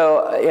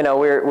 So,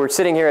 we're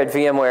sitting here at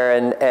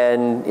VMware,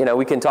 and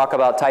we can talk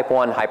about type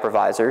 1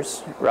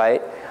 hypervisors,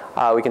 right?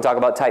 We can talk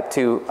about type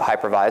 2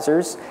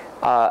 hypervisors.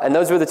 And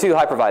those were the two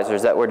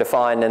hypervisors that were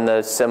defined in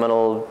the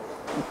seminal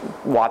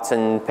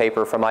Watson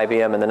paper from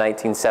IBM in the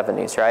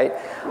 1970s, right?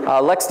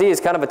 LXD is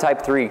kind of a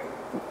type 3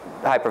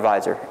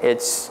 hypervisor.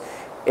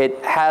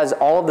 It has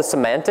all of the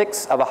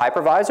semantics of a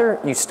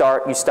hypervisor. You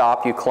start, you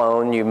stop, you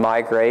clone, you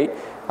migrate,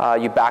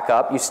 you back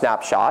up, you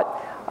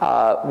snapshot.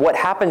 What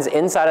happens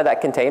inside of that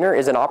container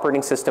is an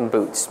operating system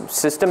boots.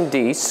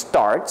 Systemd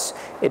starts,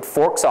 it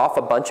forks off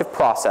a bunch of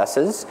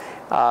processes.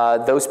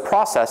 Those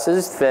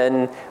processes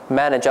then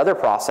manage other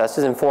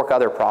processes and fork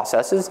other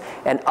processes.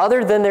 And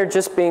other than there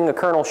just being a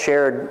kernel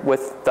shared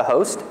with the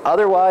host,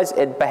 otherwise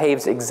it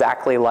behaves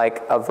exactly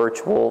like a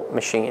virtual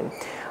machine.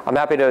 I'm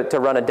happy to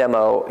run a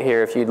demo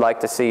here if you'd like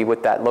to see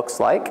what that looks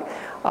like.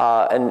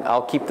 And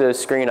I'll keep the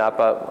screen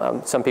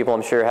up. Some people,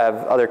 I'm sure, have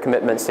other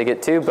commitments to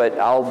get to, but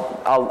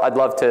I'd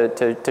love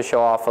to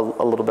show off a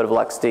little bit of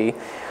LXD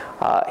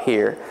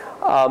here.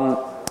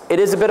 It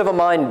is a bit of a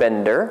mind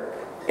bender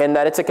in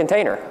that it's a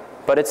container,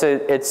 but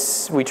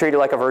we treat it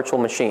like a virtual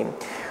machine.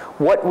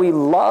 What we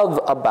love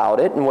about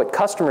it and what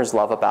customers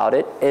love about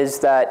it is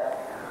that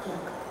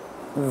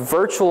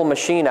virtual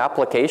machine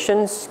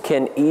applications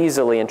can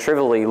easily and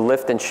trivially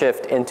lift and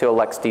shift into a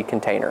LXD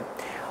container,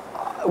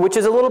 which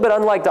is a little bit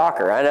unlike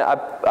Docker. And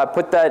I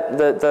put that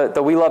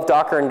the we love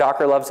Docker and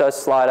Docker loves us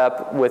slide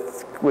up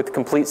with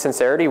complete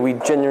sincerity. We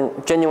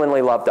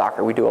genuinely love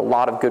Docker. We do a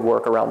lot of good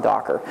work around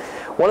Docker.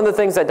 One of the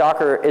things that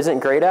Docker isn't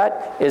great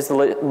at is the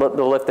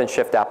lift and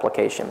shift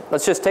application.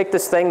 Let's just take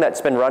this thing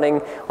that's been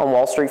running on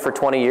Wall Street for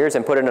 20 years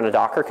and put it in a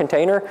Docker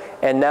container,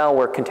 and now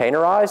we're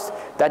containerized.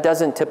 That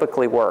doesn't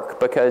typically work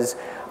because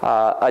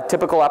a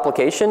typical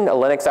application, a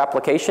Linux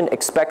application,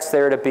 expects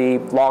there to be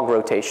log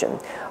rotation,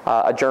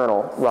 a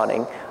journal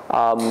running.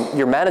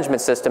 Your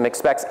management system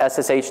expects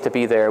SSH to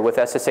be there with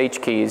SSH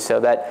keys so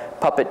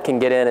that Puppet can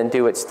get in and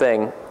do its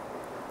thing.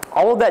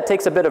 All of that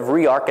takes a bit of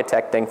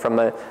re-architecting from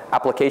an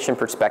application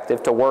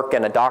perspective to work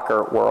in a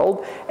Docker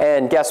world.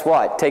 And guess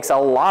what? It takes a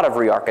lot of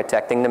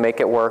re-architecting to make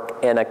it work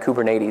in a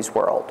Kubernetes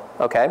world,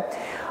 okay?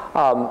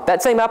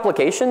 That same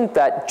application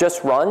that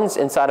just runs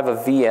inside of a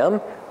VM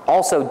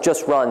also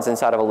just runs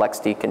inside of a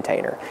LXD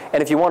container.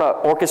 And if you want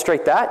to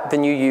orchestrate that,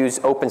 then you use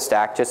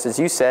OpenStack, just as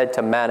you said,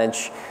 to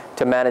manage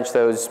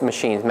those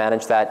machines,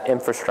 manage that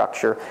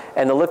infrastructure.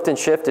 And the lift and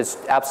shift is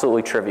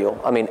absolutely trivial.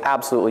 I mean,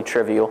 absolutely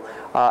trivial.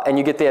 And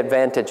you get the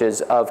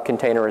advantages of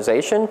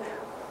containerization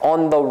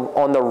on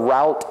the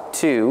route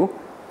to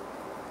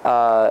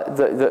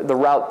the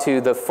route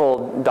to the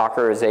full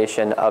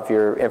Dockerization of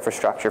your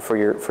infrastructure for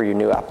your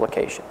new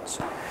applications.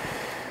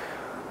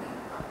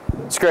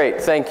 It's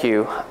great. Thank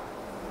you.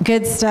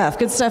 Good stuff.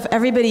 Good stuff.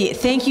 Everybody,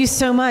 thank you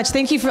so much.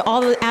 Thank you for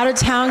all the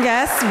out-of-town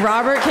guests.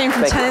 Robert came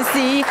from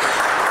Tennessee.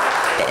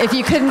 If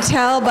you couldn't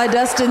tell by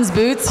Dustin's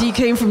boots, he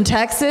came from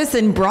Texas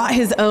and brought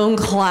his own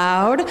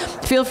cloud.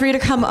 Feel free to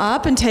come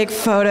up and take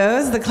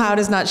photos. The cloud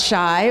is not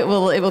shy. It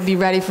will be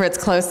ready for its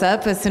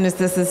close-up as soon as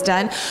this is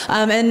done.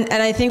 And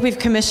I think we've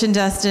commissioned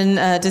Dustin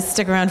to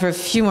stick around for a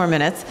few more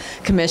minutes.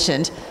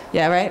 Commissioned.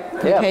 Yeah, right?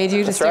 Yeah, we paid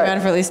you to stick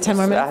around for at least 10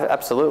 more minutes?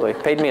 Absolutely.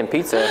 Paid me in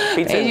pizza.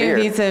 Pizza and beer.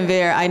 Pizza and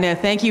beer. I know.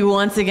 Thank you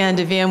once again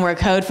to VMware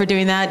Code for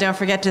doing that. Don't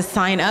forget to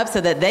sign up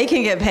so that they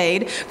can get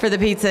paid for the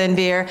pizza and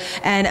beer.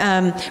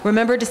 And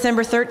remember,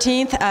 December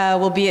 13th,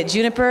 we'll be at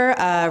Juniper.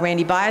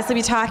 Randy Bias will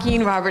be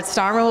talking. Robert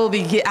Starmer will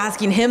be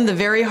asking him the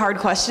very hard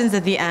questions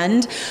at the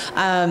end.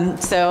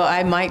 So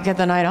I might get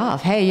the night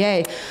off. Hey,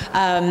 yay.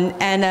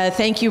 And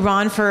thank you,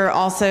 Ron, for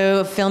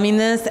also filming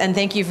this. And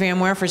thank you,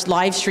 VMware, for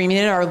live streaming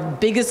it, our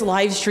biggest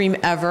live stream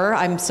ever.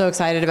 I'm so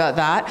excited about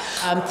that.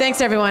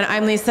 Thanks, everyone.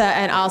 I'm Lisa,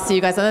 and I'll see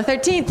you guys on the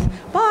 13th.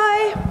 Bye.